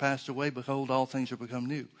things are passed away. Behold, all things are become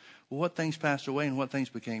new. Well, what things passed away and what things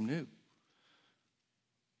became new?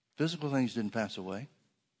 Physical things didn't pass away.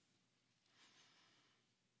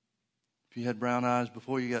 If you had brown eyes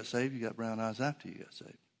before you got saved, you got brown eyes after you got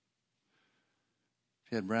saved.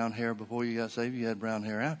 If you had brown hair before you got saved, you had brown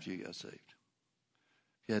hair after you got saved.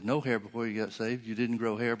 If you had no hair before you got saved, you didn't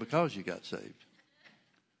grow hair because you got saved.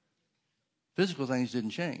 Physical things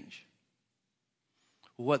didn't change.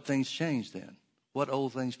 Well, what things changed then? What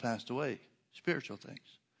old things passed away? Spiritual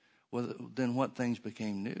things. Well, then what things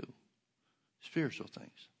became new? Spiritual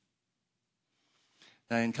things.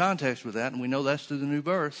 Now, in context with that, and we know that's through the new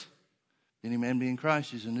birth, any man be in Christ,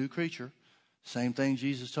 he's a new creature. Same thing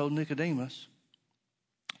Jesus told Nicodemus.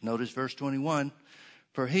 Notice verse 21.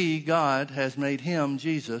 For he, God, has made him,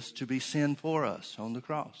 Jesus, to be sin for us on the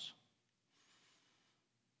cross,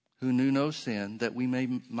 who knew no sin, that we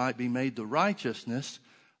might be made the righteousness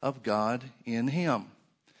of God in him.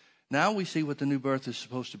 Now we see what the new birth is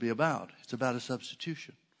supposed to be about. It's about a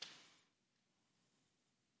substitution.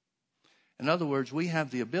 In other words, we have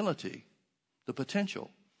the ability, the potential,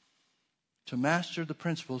 to master the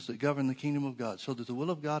principles that govern the kingdom of God so that the will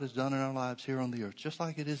of God is done in our lives here on the earth, just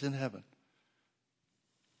like it is in heaven.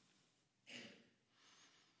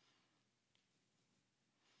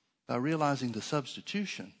 By realizing the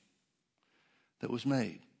substitution that was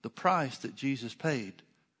made, the price that Jesus paid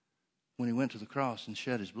when he went to the cross and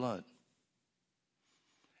shed his blood,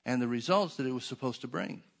 and the results that it was supposed to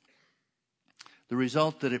bring. The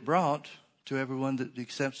result that it brought to everyone that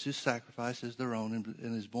accepts his sacrifice as their own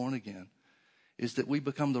and is born again is that we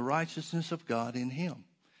become the righteousness of God in him.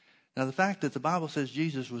 Now, the fact that the Bible says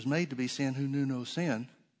Jesus was made to be sin who knew no sin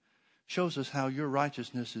shows us how your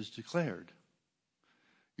righteousness is declared.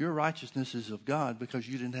 Your righteousness is of God because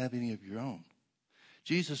you didn't have any of your own.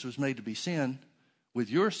 Jesus was made to be sin with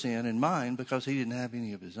your sin in mind because he didn't have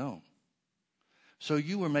any of his own. So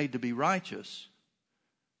you were made to be righteous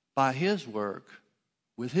by his work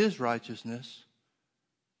with his righteousness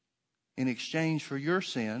in exchange for your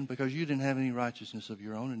sin because you didn't have any righteousness of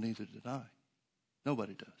your own, and neither did I.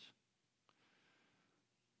 Nobody does.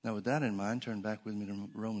 Now, with that in mind, turn back with me to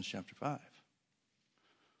Romans chapter 5.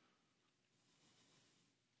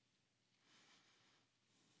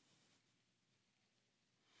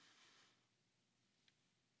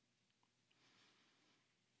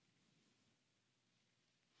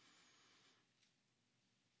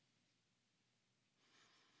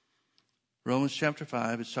 Romans chapter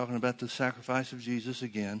 5, it's talking about the sacrifice of Jesus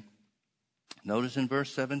again. Notice in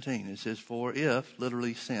verse 17, it says, for if,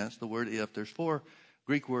 literally since, the word if, there's 4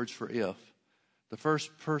 Greek words for if. The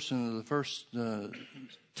first person of the first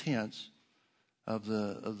tense of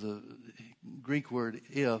the Greek word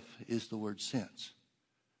if is the word since.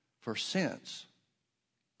 For since,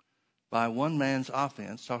 by one man's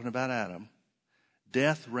offense, talking about Adam,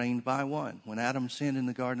 death reigned by one. When Adam sinned in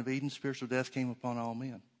the Garden of Eden, spiritual death came upon all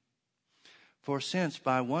men. For since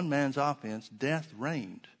by one man's offense, death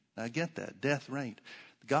reigned. Now get that, death reigned.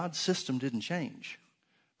 God's system didn't change,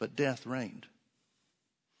 but death reigned.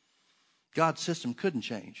 God's system couldn't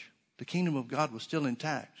change. The kingdom of God was still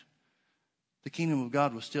intact. The kingdom of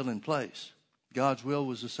God was still in place. God's will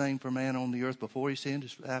was the same for man on the earth before he sinned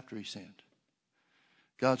as after he sinned.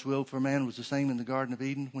 God's will for man was the same in the Garden of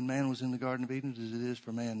Eden when man was in the Garden of Eden as it is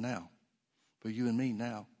for man now, for you and me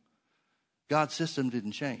now. God's system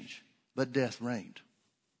didn't change. But death reigned.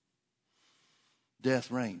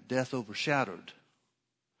 Death reigned. Death overshadowed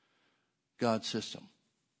God's system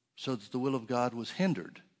so that the will of God was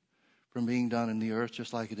hindered from being done in the earth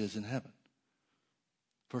just like it is in heaven.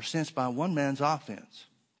 For since by one man's offense,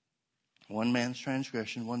 one man's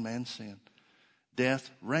transgression, one man's sin,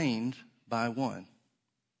 death reigned by one,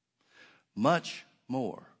 much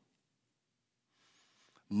more.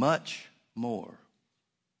 Much more.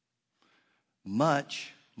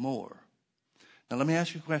 Much more. Now let me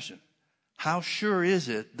ask you a question. How sure is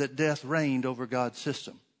it that death reigned over God's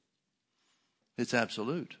system? It's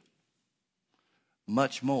absolute.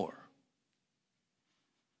 Much more.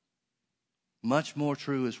 Much more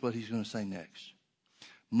true is what he's going to say next.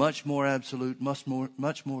 Much more absolute, much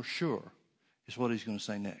more sure is what he's going to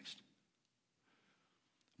say next.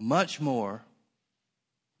 Much more,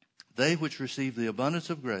 they which receive the abundance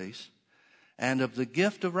of grace and of the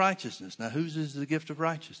gift of righteousness. Now, whose is the gift of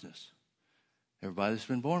righteousness? Everybody that's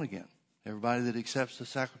been born again. Everybody that accepts the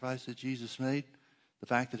sacrifice that Jesus made, the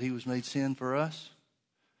fact that he was made sin for us,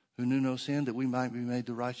 who knew no sin, that we might be made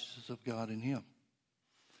the righteousness of God in him.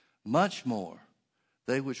 Much more,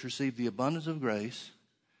 they which receive the abundance of grace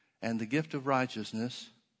and the gift of righteousness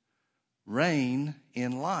reign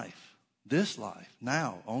in life, this life,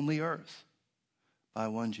 now, on the earth, by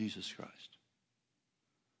one Jesus Christ.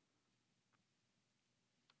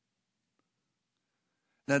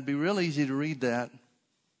 Now, it'd be real easy to read that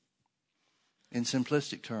in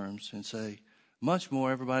simplistic terms and say, much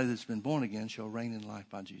more everybody that's been born again shall reign in life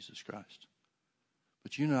by Jesus Christ.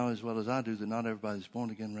 But you know as well as I do that not everybody that's born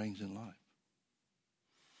again reigns in life.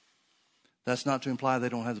 That's not to imply they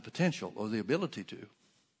don't have the potential or the ability to.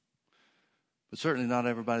 But certainly not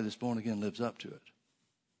everybody that's born again lives up to it.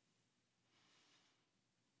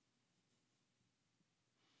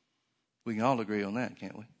 We can all agree on that,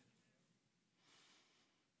 can't we?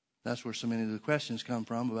 That's where so many of the questions come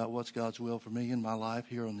from about what's God's will for me in my life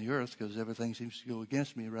here on the earth, because everything seems to go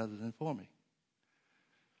against me rather than for me.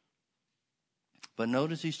 But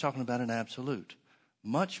notice he's talking about an absolute.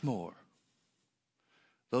 Much more,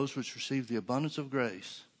 those which receive the abundance of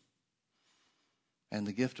grace and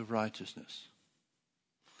the gift of righteousness.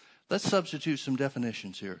 Let's substitute some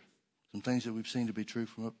definitions here, some things that we've seen to be true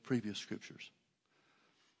from previous scriptures.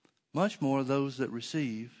 Much more those that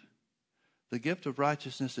receive the gift of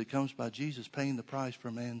righteousness that comes by Jesus paying the price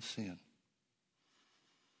for man's sin,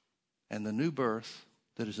 and the new birth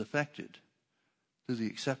that is effected through the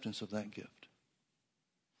acceptance of that gift,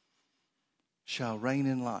 shall reign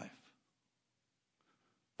in life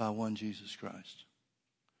by one Jesus Christ.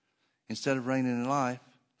 Instead of reigning in life,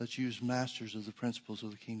 let's use masters of the principles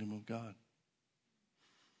of the kingdom of God.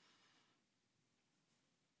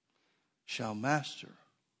 Shall master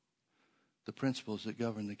the principles that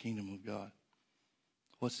govern the kingdom of God.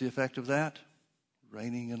 What's the effect of that?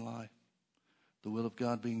 Reigning in life. The will of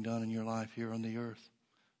God being done in your life here on the earth,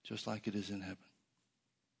 just like it is in heaven.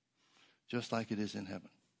 Just like it is in heaven.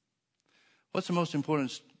 What's the most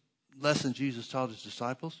important lesson Jesus taught his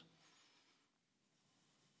disciples?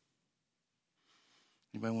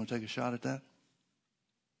 Anybody want to take a shot at that?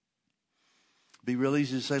 It'd be real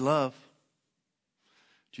easy to say love.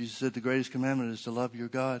 Jesus said the greatest commandment is to love your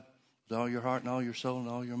God with all your heart and all your soul and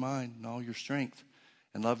all your mind and all your strength,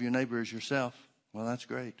 and love your neighbor as yourself. Well, that's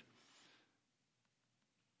great.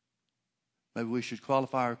 Maybe we should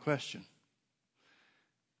qualify our question.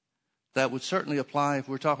 That would certainly apply if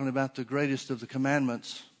we're talking about the greatest of the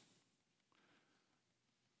commandments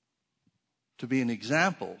to be an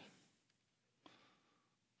example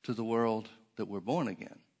to the world that we're born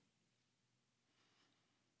again.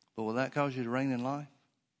 But will that cause you to reign in life?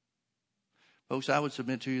 Folks, I would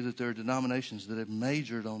submit to you that there are denominations that have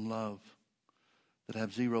majored on love that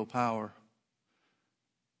have zero power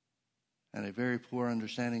and a very poor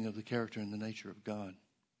understanding of the character and the nature of God.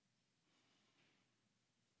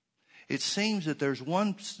 It seems that there's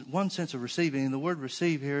one sense of receiving, and the word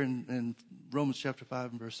receive here in Romans chapter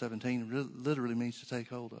 5 and verse 17 literally means to take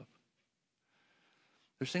hold of.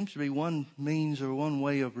 There seems to be one means or one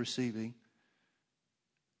way of receiving.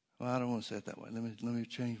 Well, I don't want to say it that way. Let me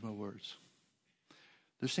change my words.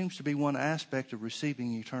 There seems to be one aspect of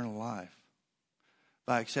receiving eternal life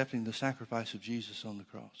by accepting the sacrifice of Jesus on the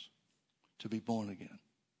cross to be born again.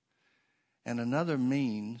 And another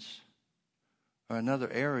means or another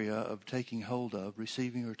area of taking hold of,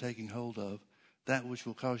 receiving or taking hold of, that which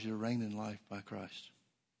will cause you to reign in life by Christ.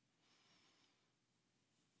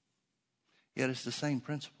 Yet it's the same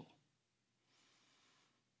principle.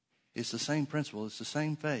 It's the same principle. It's the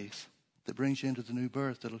same faith that brings you into the new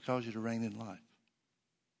birth that will cause you to reign in life.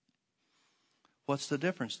 What's the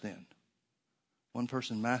difference then? One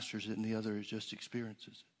person masters it and the other just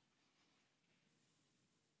experiences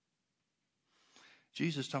it.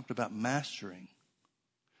 Jesus talked about mastering.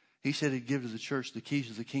 He said he'd give to the church the keys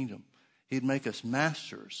of the kingdom. He'd make us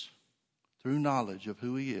masters through knowledge of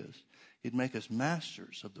who he is. He'd make us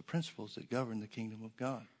masters of the principles that govern the kingdom of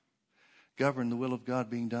God. Govern the will of God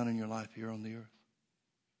being done in your life here on the earth.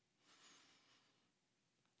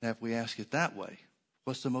 Now, if we ask it that way,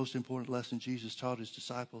 what's the most important lesson Jesus taught his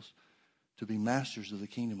disciples? To be masters of the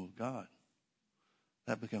kingdom of God.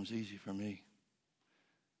 That becomes easy for me.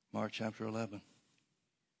 Mark chapter 11.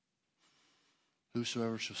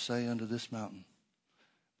 Whosoever shall say unto this mountain,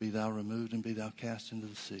 be thou removed and be thou cast into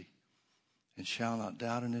the sea, and shall not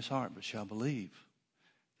doubt in his heart, but shall believe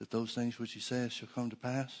that those things which he saith shall come to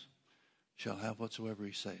pass, shall have whatsoever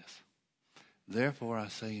he saith. Therefore I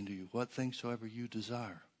say unto you, what things soever you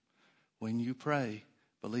desire, when you pray,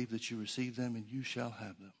 believe that you receive them, and you shall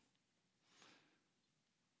have them.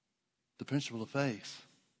 The principle of faith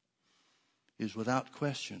is without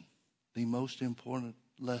question the most important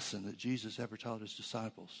lesson that Jesus ever taught his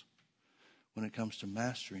disciples when it comes to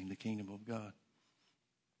mastering the kingdom of God.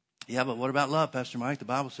 Yeah, but what about love, Pastor Mike? The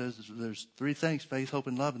Bible says there's three things: faith, hope,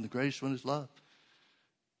 and love, and the greatest one is love.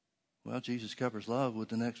 Well, Jesus covers love with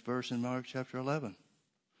the next verse in Mark chapter 11.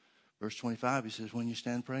 Verse 25, he says, when you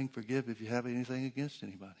stand praying, forgive if you have anything against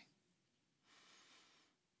anybody.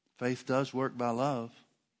 Faith does work by love,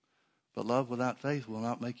 but love without faith will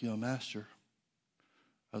not make you a master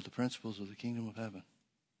of the principles of the kingdom of heaven.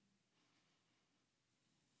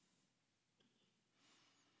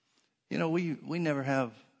 You know, we never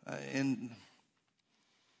have, let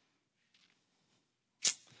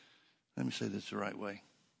me say this the right way.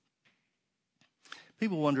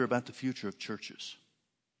 People wonder about the future of churches.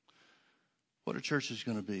 What are churches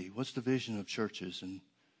going to be? What's the vision of churches? And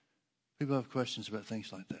people have questions about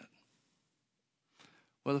things like that.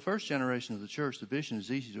 Well, the first generation of the church, the vision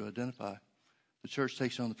is easy to identify. The church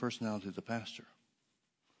takes on the personality of the pastor.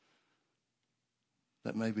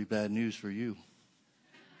 That may be bad news for you.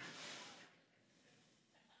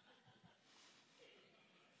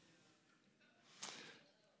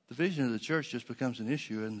 The vision of the church just becomes an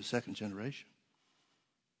issue in the second generation.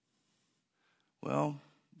 Well,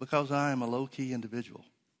 because I am a low-key individual.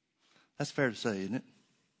 That's fair to say, isn't it?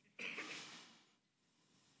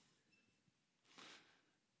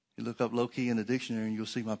 You look up low-key in the dictionary and you'll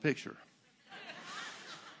see my picture.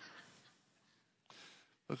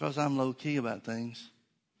 Because I'm low-key about things,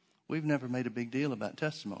 we've never made a big deal about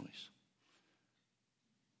testimonies.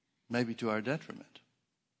 Maybe to our detriment.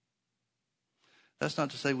 That's not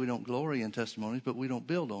to say we don't glory in testimonies, but we don't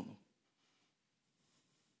build on them.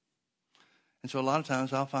 And so a lot of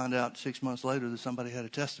times I'll find out 6 months later that somebody had a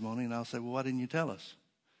testimony, and I'll say, well, why didn't you tell us?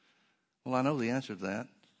 Well, I know the answer to that.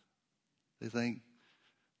 They think,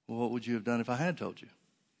 well, what would you have done if I had told you?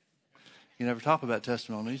 You never talk about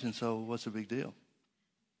testimonies, and so what's the big deal?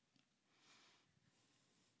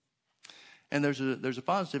 And there's a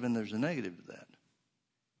positive and there's a negative to that.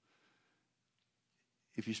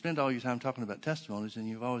 If you spend all your time talking about testimonies, then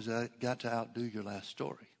you've always got to outdo your last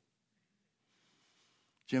story.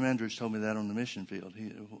 Jim Andrews told me that on the mission field,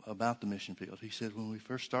 about the mission field. He said when we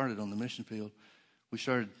first started on the mission field, we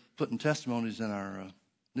started putting testimonies in our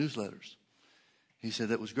newsletters. He said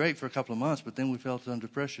that was great for a couple of months, but then we felt under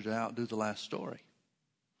pressure to outdo the last story.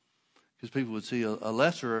 Because people would see a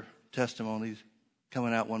lesser testimony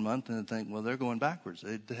coming out one month and think, well, they're going backwards.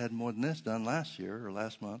 They had more than this done last year or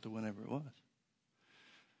last month or whenever it was.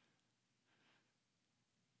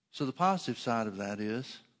 So the positive side of that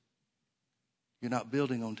is you're not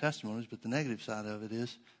building on testimonies, but the negative side of it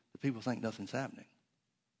is that people think nothing's happening.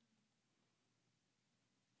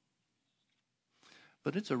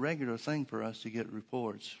 But it's a regular thing for us to get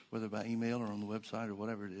reports, whether by email or on the website or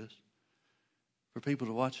whatever it is, for people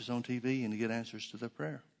to watch us on TV and to get answers to their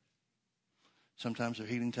prayer. Sometimes they're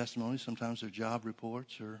healing testimonies, sometimes they're job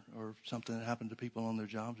reports or something that happened to people on their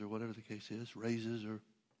jobs or whatever the case is, raises or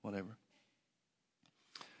whatever.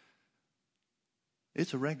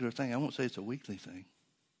 It's a regular thing. I won't say it's a weekly thing.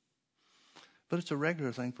 But it's a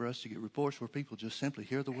regular thing for us to get reports where people just simply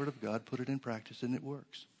hear the word of God, put it in practice, and it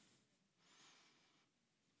works.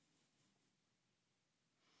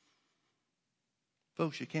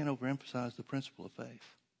 Folks, you can't overemphasize the principle of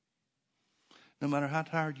faith. No matter how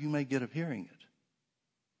tired you may get of hearing it.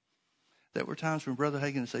 There were times when Brother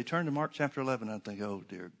Hagin would say, turn to Mark chapter 11. I'd think, oh,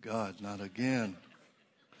 dear God, not again.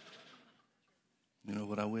 You know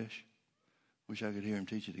what I wish? Wish I could hear him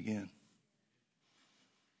teach it again.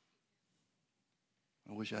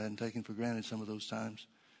 I wish I hadn't taken for granted some of those times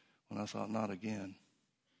when I thought, not again.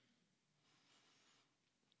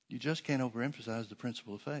 You just can't overemphasize the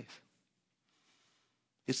principle of faith.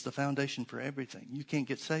 It's the foundation for everything. You can't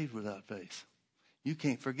get saved without faith. You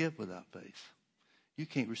can't forgive without faith. You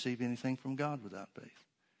can't receive anything from God without faith.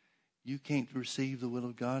 You can't receive the will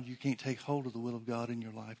of God. You can't take hold of the will of God in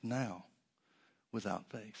your life now without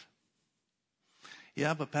faith.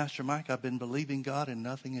 Yeah, but Pastor Mike, I've been believing God and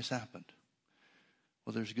nothing has happened.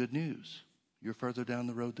 Well, there's good news. You're further down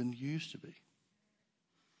the road than you used to be.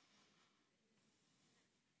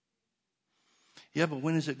 Yeah, but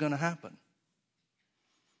when is it going to happen?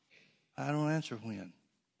 I don't answer when.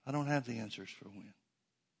 I don't have the answers for when.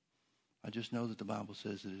 I just know that the Bible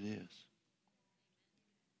says that it is.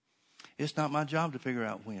 It's not my job to figure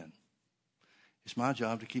out when. It's my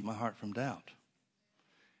job to keep my heart from doubt.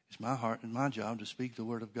 It's my job to speak the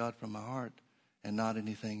word of God from my heart and not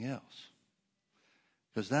anything else.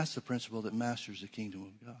 Because that's the principle that masters the kingdom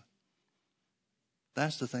of God.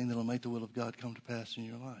 That's the thing that will make the will of God come to pass in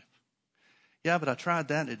your life. Yeah, but I tried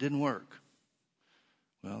that and it didn't work.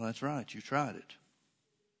 Well, that's right. You tried it.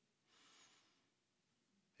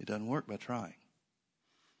 It doesn't work by trying.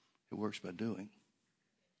 It works by doing.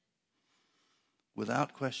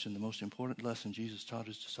 Without question, the most important lesson Jesus taught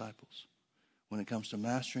his disciples when it comes to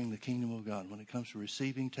mastering the kingdom of God, when it comes to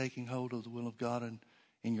receiving, taking hold of the will of God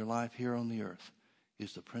in your life here on the earth,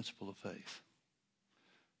 is the principle of faith.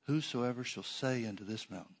 Whosoever shall say unto this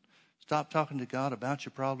mountain. Stop talking to God about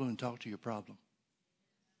your problem and talk to your problem.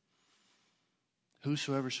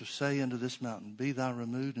 Whosoever shall say unto this mountain, be thou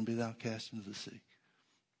removed and be thou cast into the sea.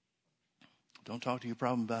 Don't talk to your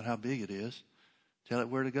problem about how big it is. Tell it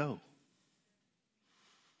where to go.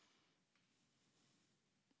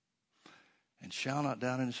 And shall not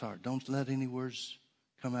doubt in his heart. Don't let any words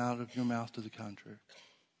come out of your mouth to the contrary.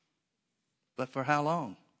 But for how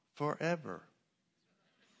long? Forever.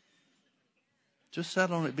 Just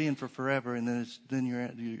settle on it being for forever, and then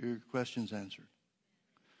your question's answered.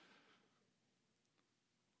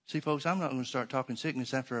 See, folks, I'm not going to start talking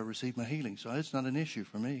sickness after I receive my healing, so it's not an issue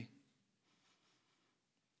for me.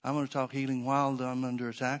 I'm going to talk healing while I'm under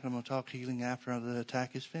attack, and I'm going to talk healing after the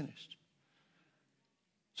attack is finished.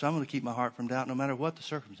 So I'm going to keep my heart from doubt no matter what the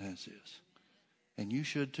circumstance is. And you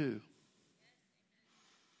should too.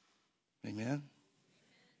 Amen?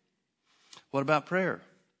 What about prayer?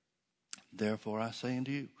 Therefore I say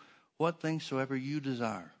unto you, what things soever you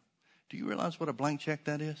desire. Do you realize what a blank check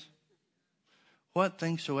that is? What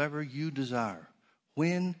things soever you desire.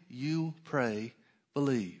 When you pray,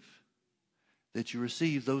 believe that you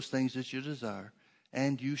receive those things that you desire,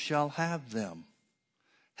 and you shall have them.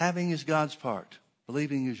 Having is God's part.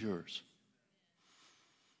 Believing is yours.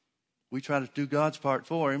 We try to do God's part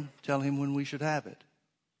for him, tell him when we should have it.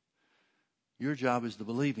 Your job is the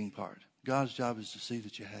believing part. God's job is to see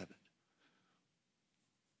that you have it.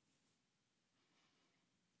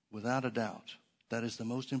 Without a doubt, that is the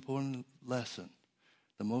most important lesson,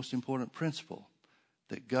 the most important principle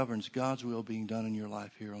that governs God's will being done in your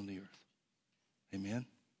life here on the earth. Amen?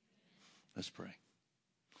 Let's pray.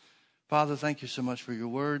 Father, thank you so much for your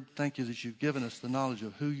word. Thank you that you've given us the knowledge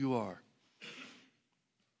of who you are,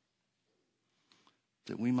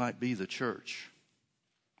 that we might be the church,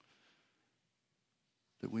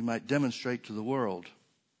 that we might demonstrate to the world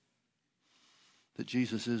that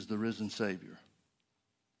Jesus is the risen Savior.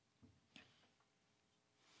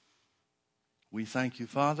 We thank you,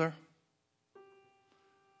 Father,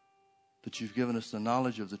 that you've given us the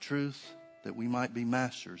knowledge of the truth, that we might be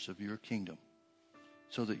masters of your kingdom,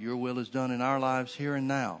 so that your will is done in our lives here and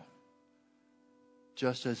now,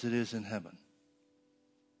 just as it is in heaven.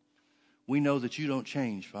 We know that you don't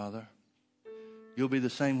change, Father. You'll be the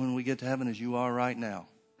same when we get to heaven as you are right now.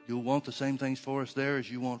 You'll want the same things for us there as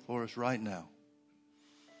you want for us right now.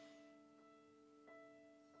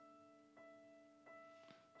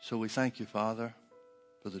 So we thank you, Father,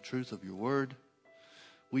 for the truth of your word.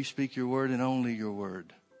 We speak your word and only your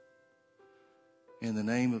word. In the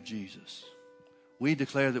name of Jesus. We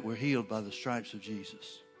declare that we're healed by the stripes of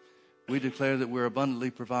Jesus. We declare that we're abundantly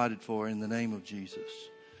provided for in the name of Jesus.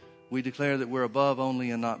 We declare that we're above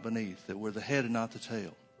only and not beneath, that we're the head and not the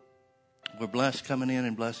tail. We're blessed coming in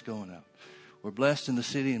and blessed going out. We're blessed in the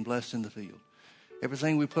city and blessed in the field.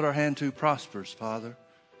 Everything we put our hand to prospers, Father,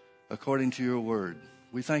 according to your word.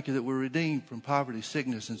 We thank you that we're redeemed from poverty,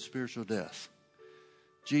 sickness, and spiritual death.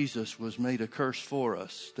 Jesus was made a curse for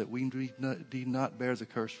us, that we need not bear the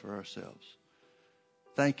curse for ourselves.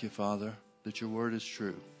 Thank you, Father, that your word is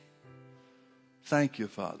true. Thank you,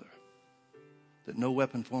 Father, that no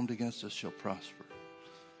weapon formed against us shall prosper.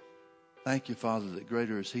 Thank you, Father, that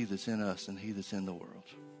greater is he that's in us than he that's in the world.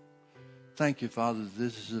 Thank you, Father, that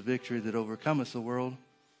this is a victory that overcometh the world,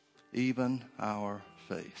 even our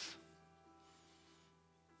faith.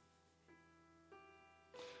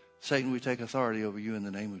 Satan, we take authority over you in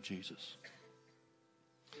the name of Jesus.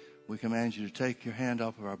 We command you to take your hand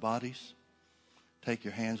off of our bodies, take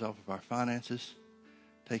your hands off of our finances,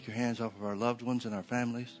 take your hands off of our loved ones and our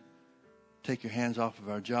families, take your hands off of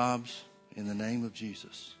our jobs in the name of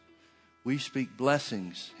Jesus. We speak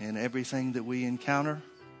blessings in everything that we encounter.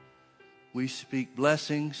 We speak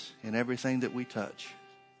blessings in everything that we touch.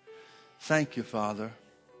 Thank you, Father,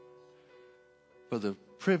 for the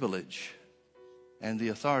privilege and the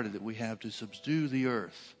authority that we have to subdue the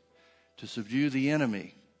earth, to subdue the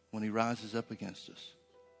enemy when he rises up against us.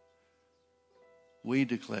 We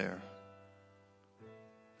declare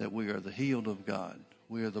that we are the healed of God.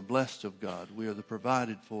 We are the blessed of God. We are the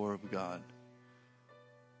provided for of God.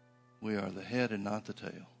 We are the head and not the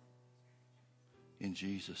tail. In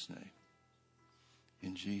Jesus' name.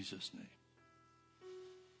 In Jesus' name.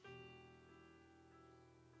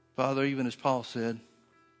 Father, even as Paul said,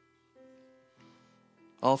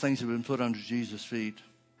 All things have been put under Jesus' feet.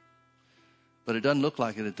 But it doesn't look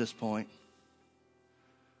like it at this point.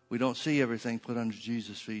 We don't see everything put under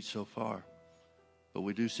Jesus' feet so far. But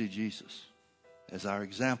we do see Jesus as our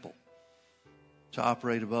example to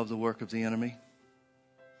operate above the work of the enemy,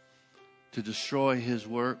 to destroy his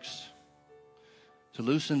works, to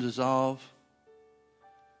loose and dissolve,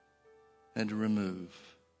 and to remove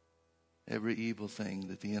every evil thing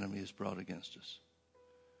that the enemy has brought against us.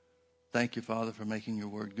 Thank you, Father, for making your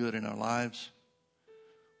word good in our lives.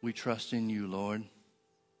 We trust in you, Lord.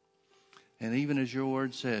 And even as your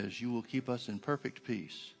word says, you will keep us in perfect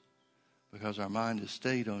peace because our mind is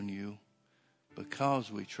stayed on you,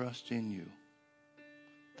 because we trust in you.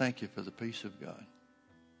 Thank you for the peace of God.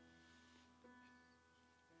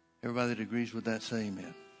 Everybody that agrees with that, say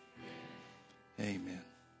amen. Amen.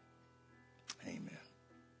 Amen.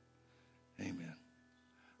 Amen.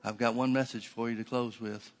 I've got one message for you to close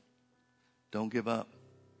with. Don't give up.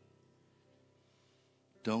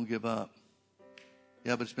 Don't give up.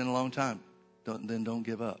 Yeah, but it's been a long time. Then don't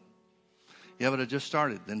give up. Yeah, but I just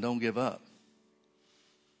started. Then don't give up.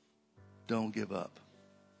 Don't give up.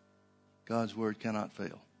 God's word cannot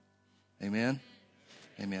fail. Amen?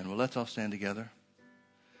 Amen. Well, let's all stand together.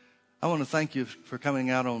 I want to thank you for coming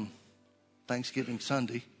out on Thanksgiving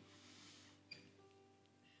Sunday.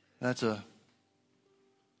 That's a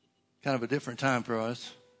kind of a different time for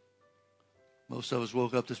us. Most of us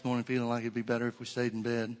woke up this morning feeling like it'd be better if we stayed in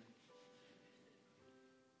bed.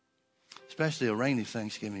 Especially a rainy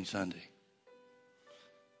Thanksgiving Sunday.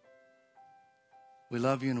 We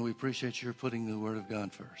love you and we appreciate your putting the Word of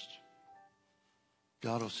God first.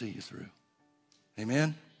 God will see you through.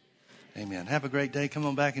 Amen? Amen. Have a great day. Come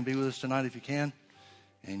on back and be with us tonight if you can.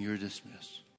 And you're dismissed.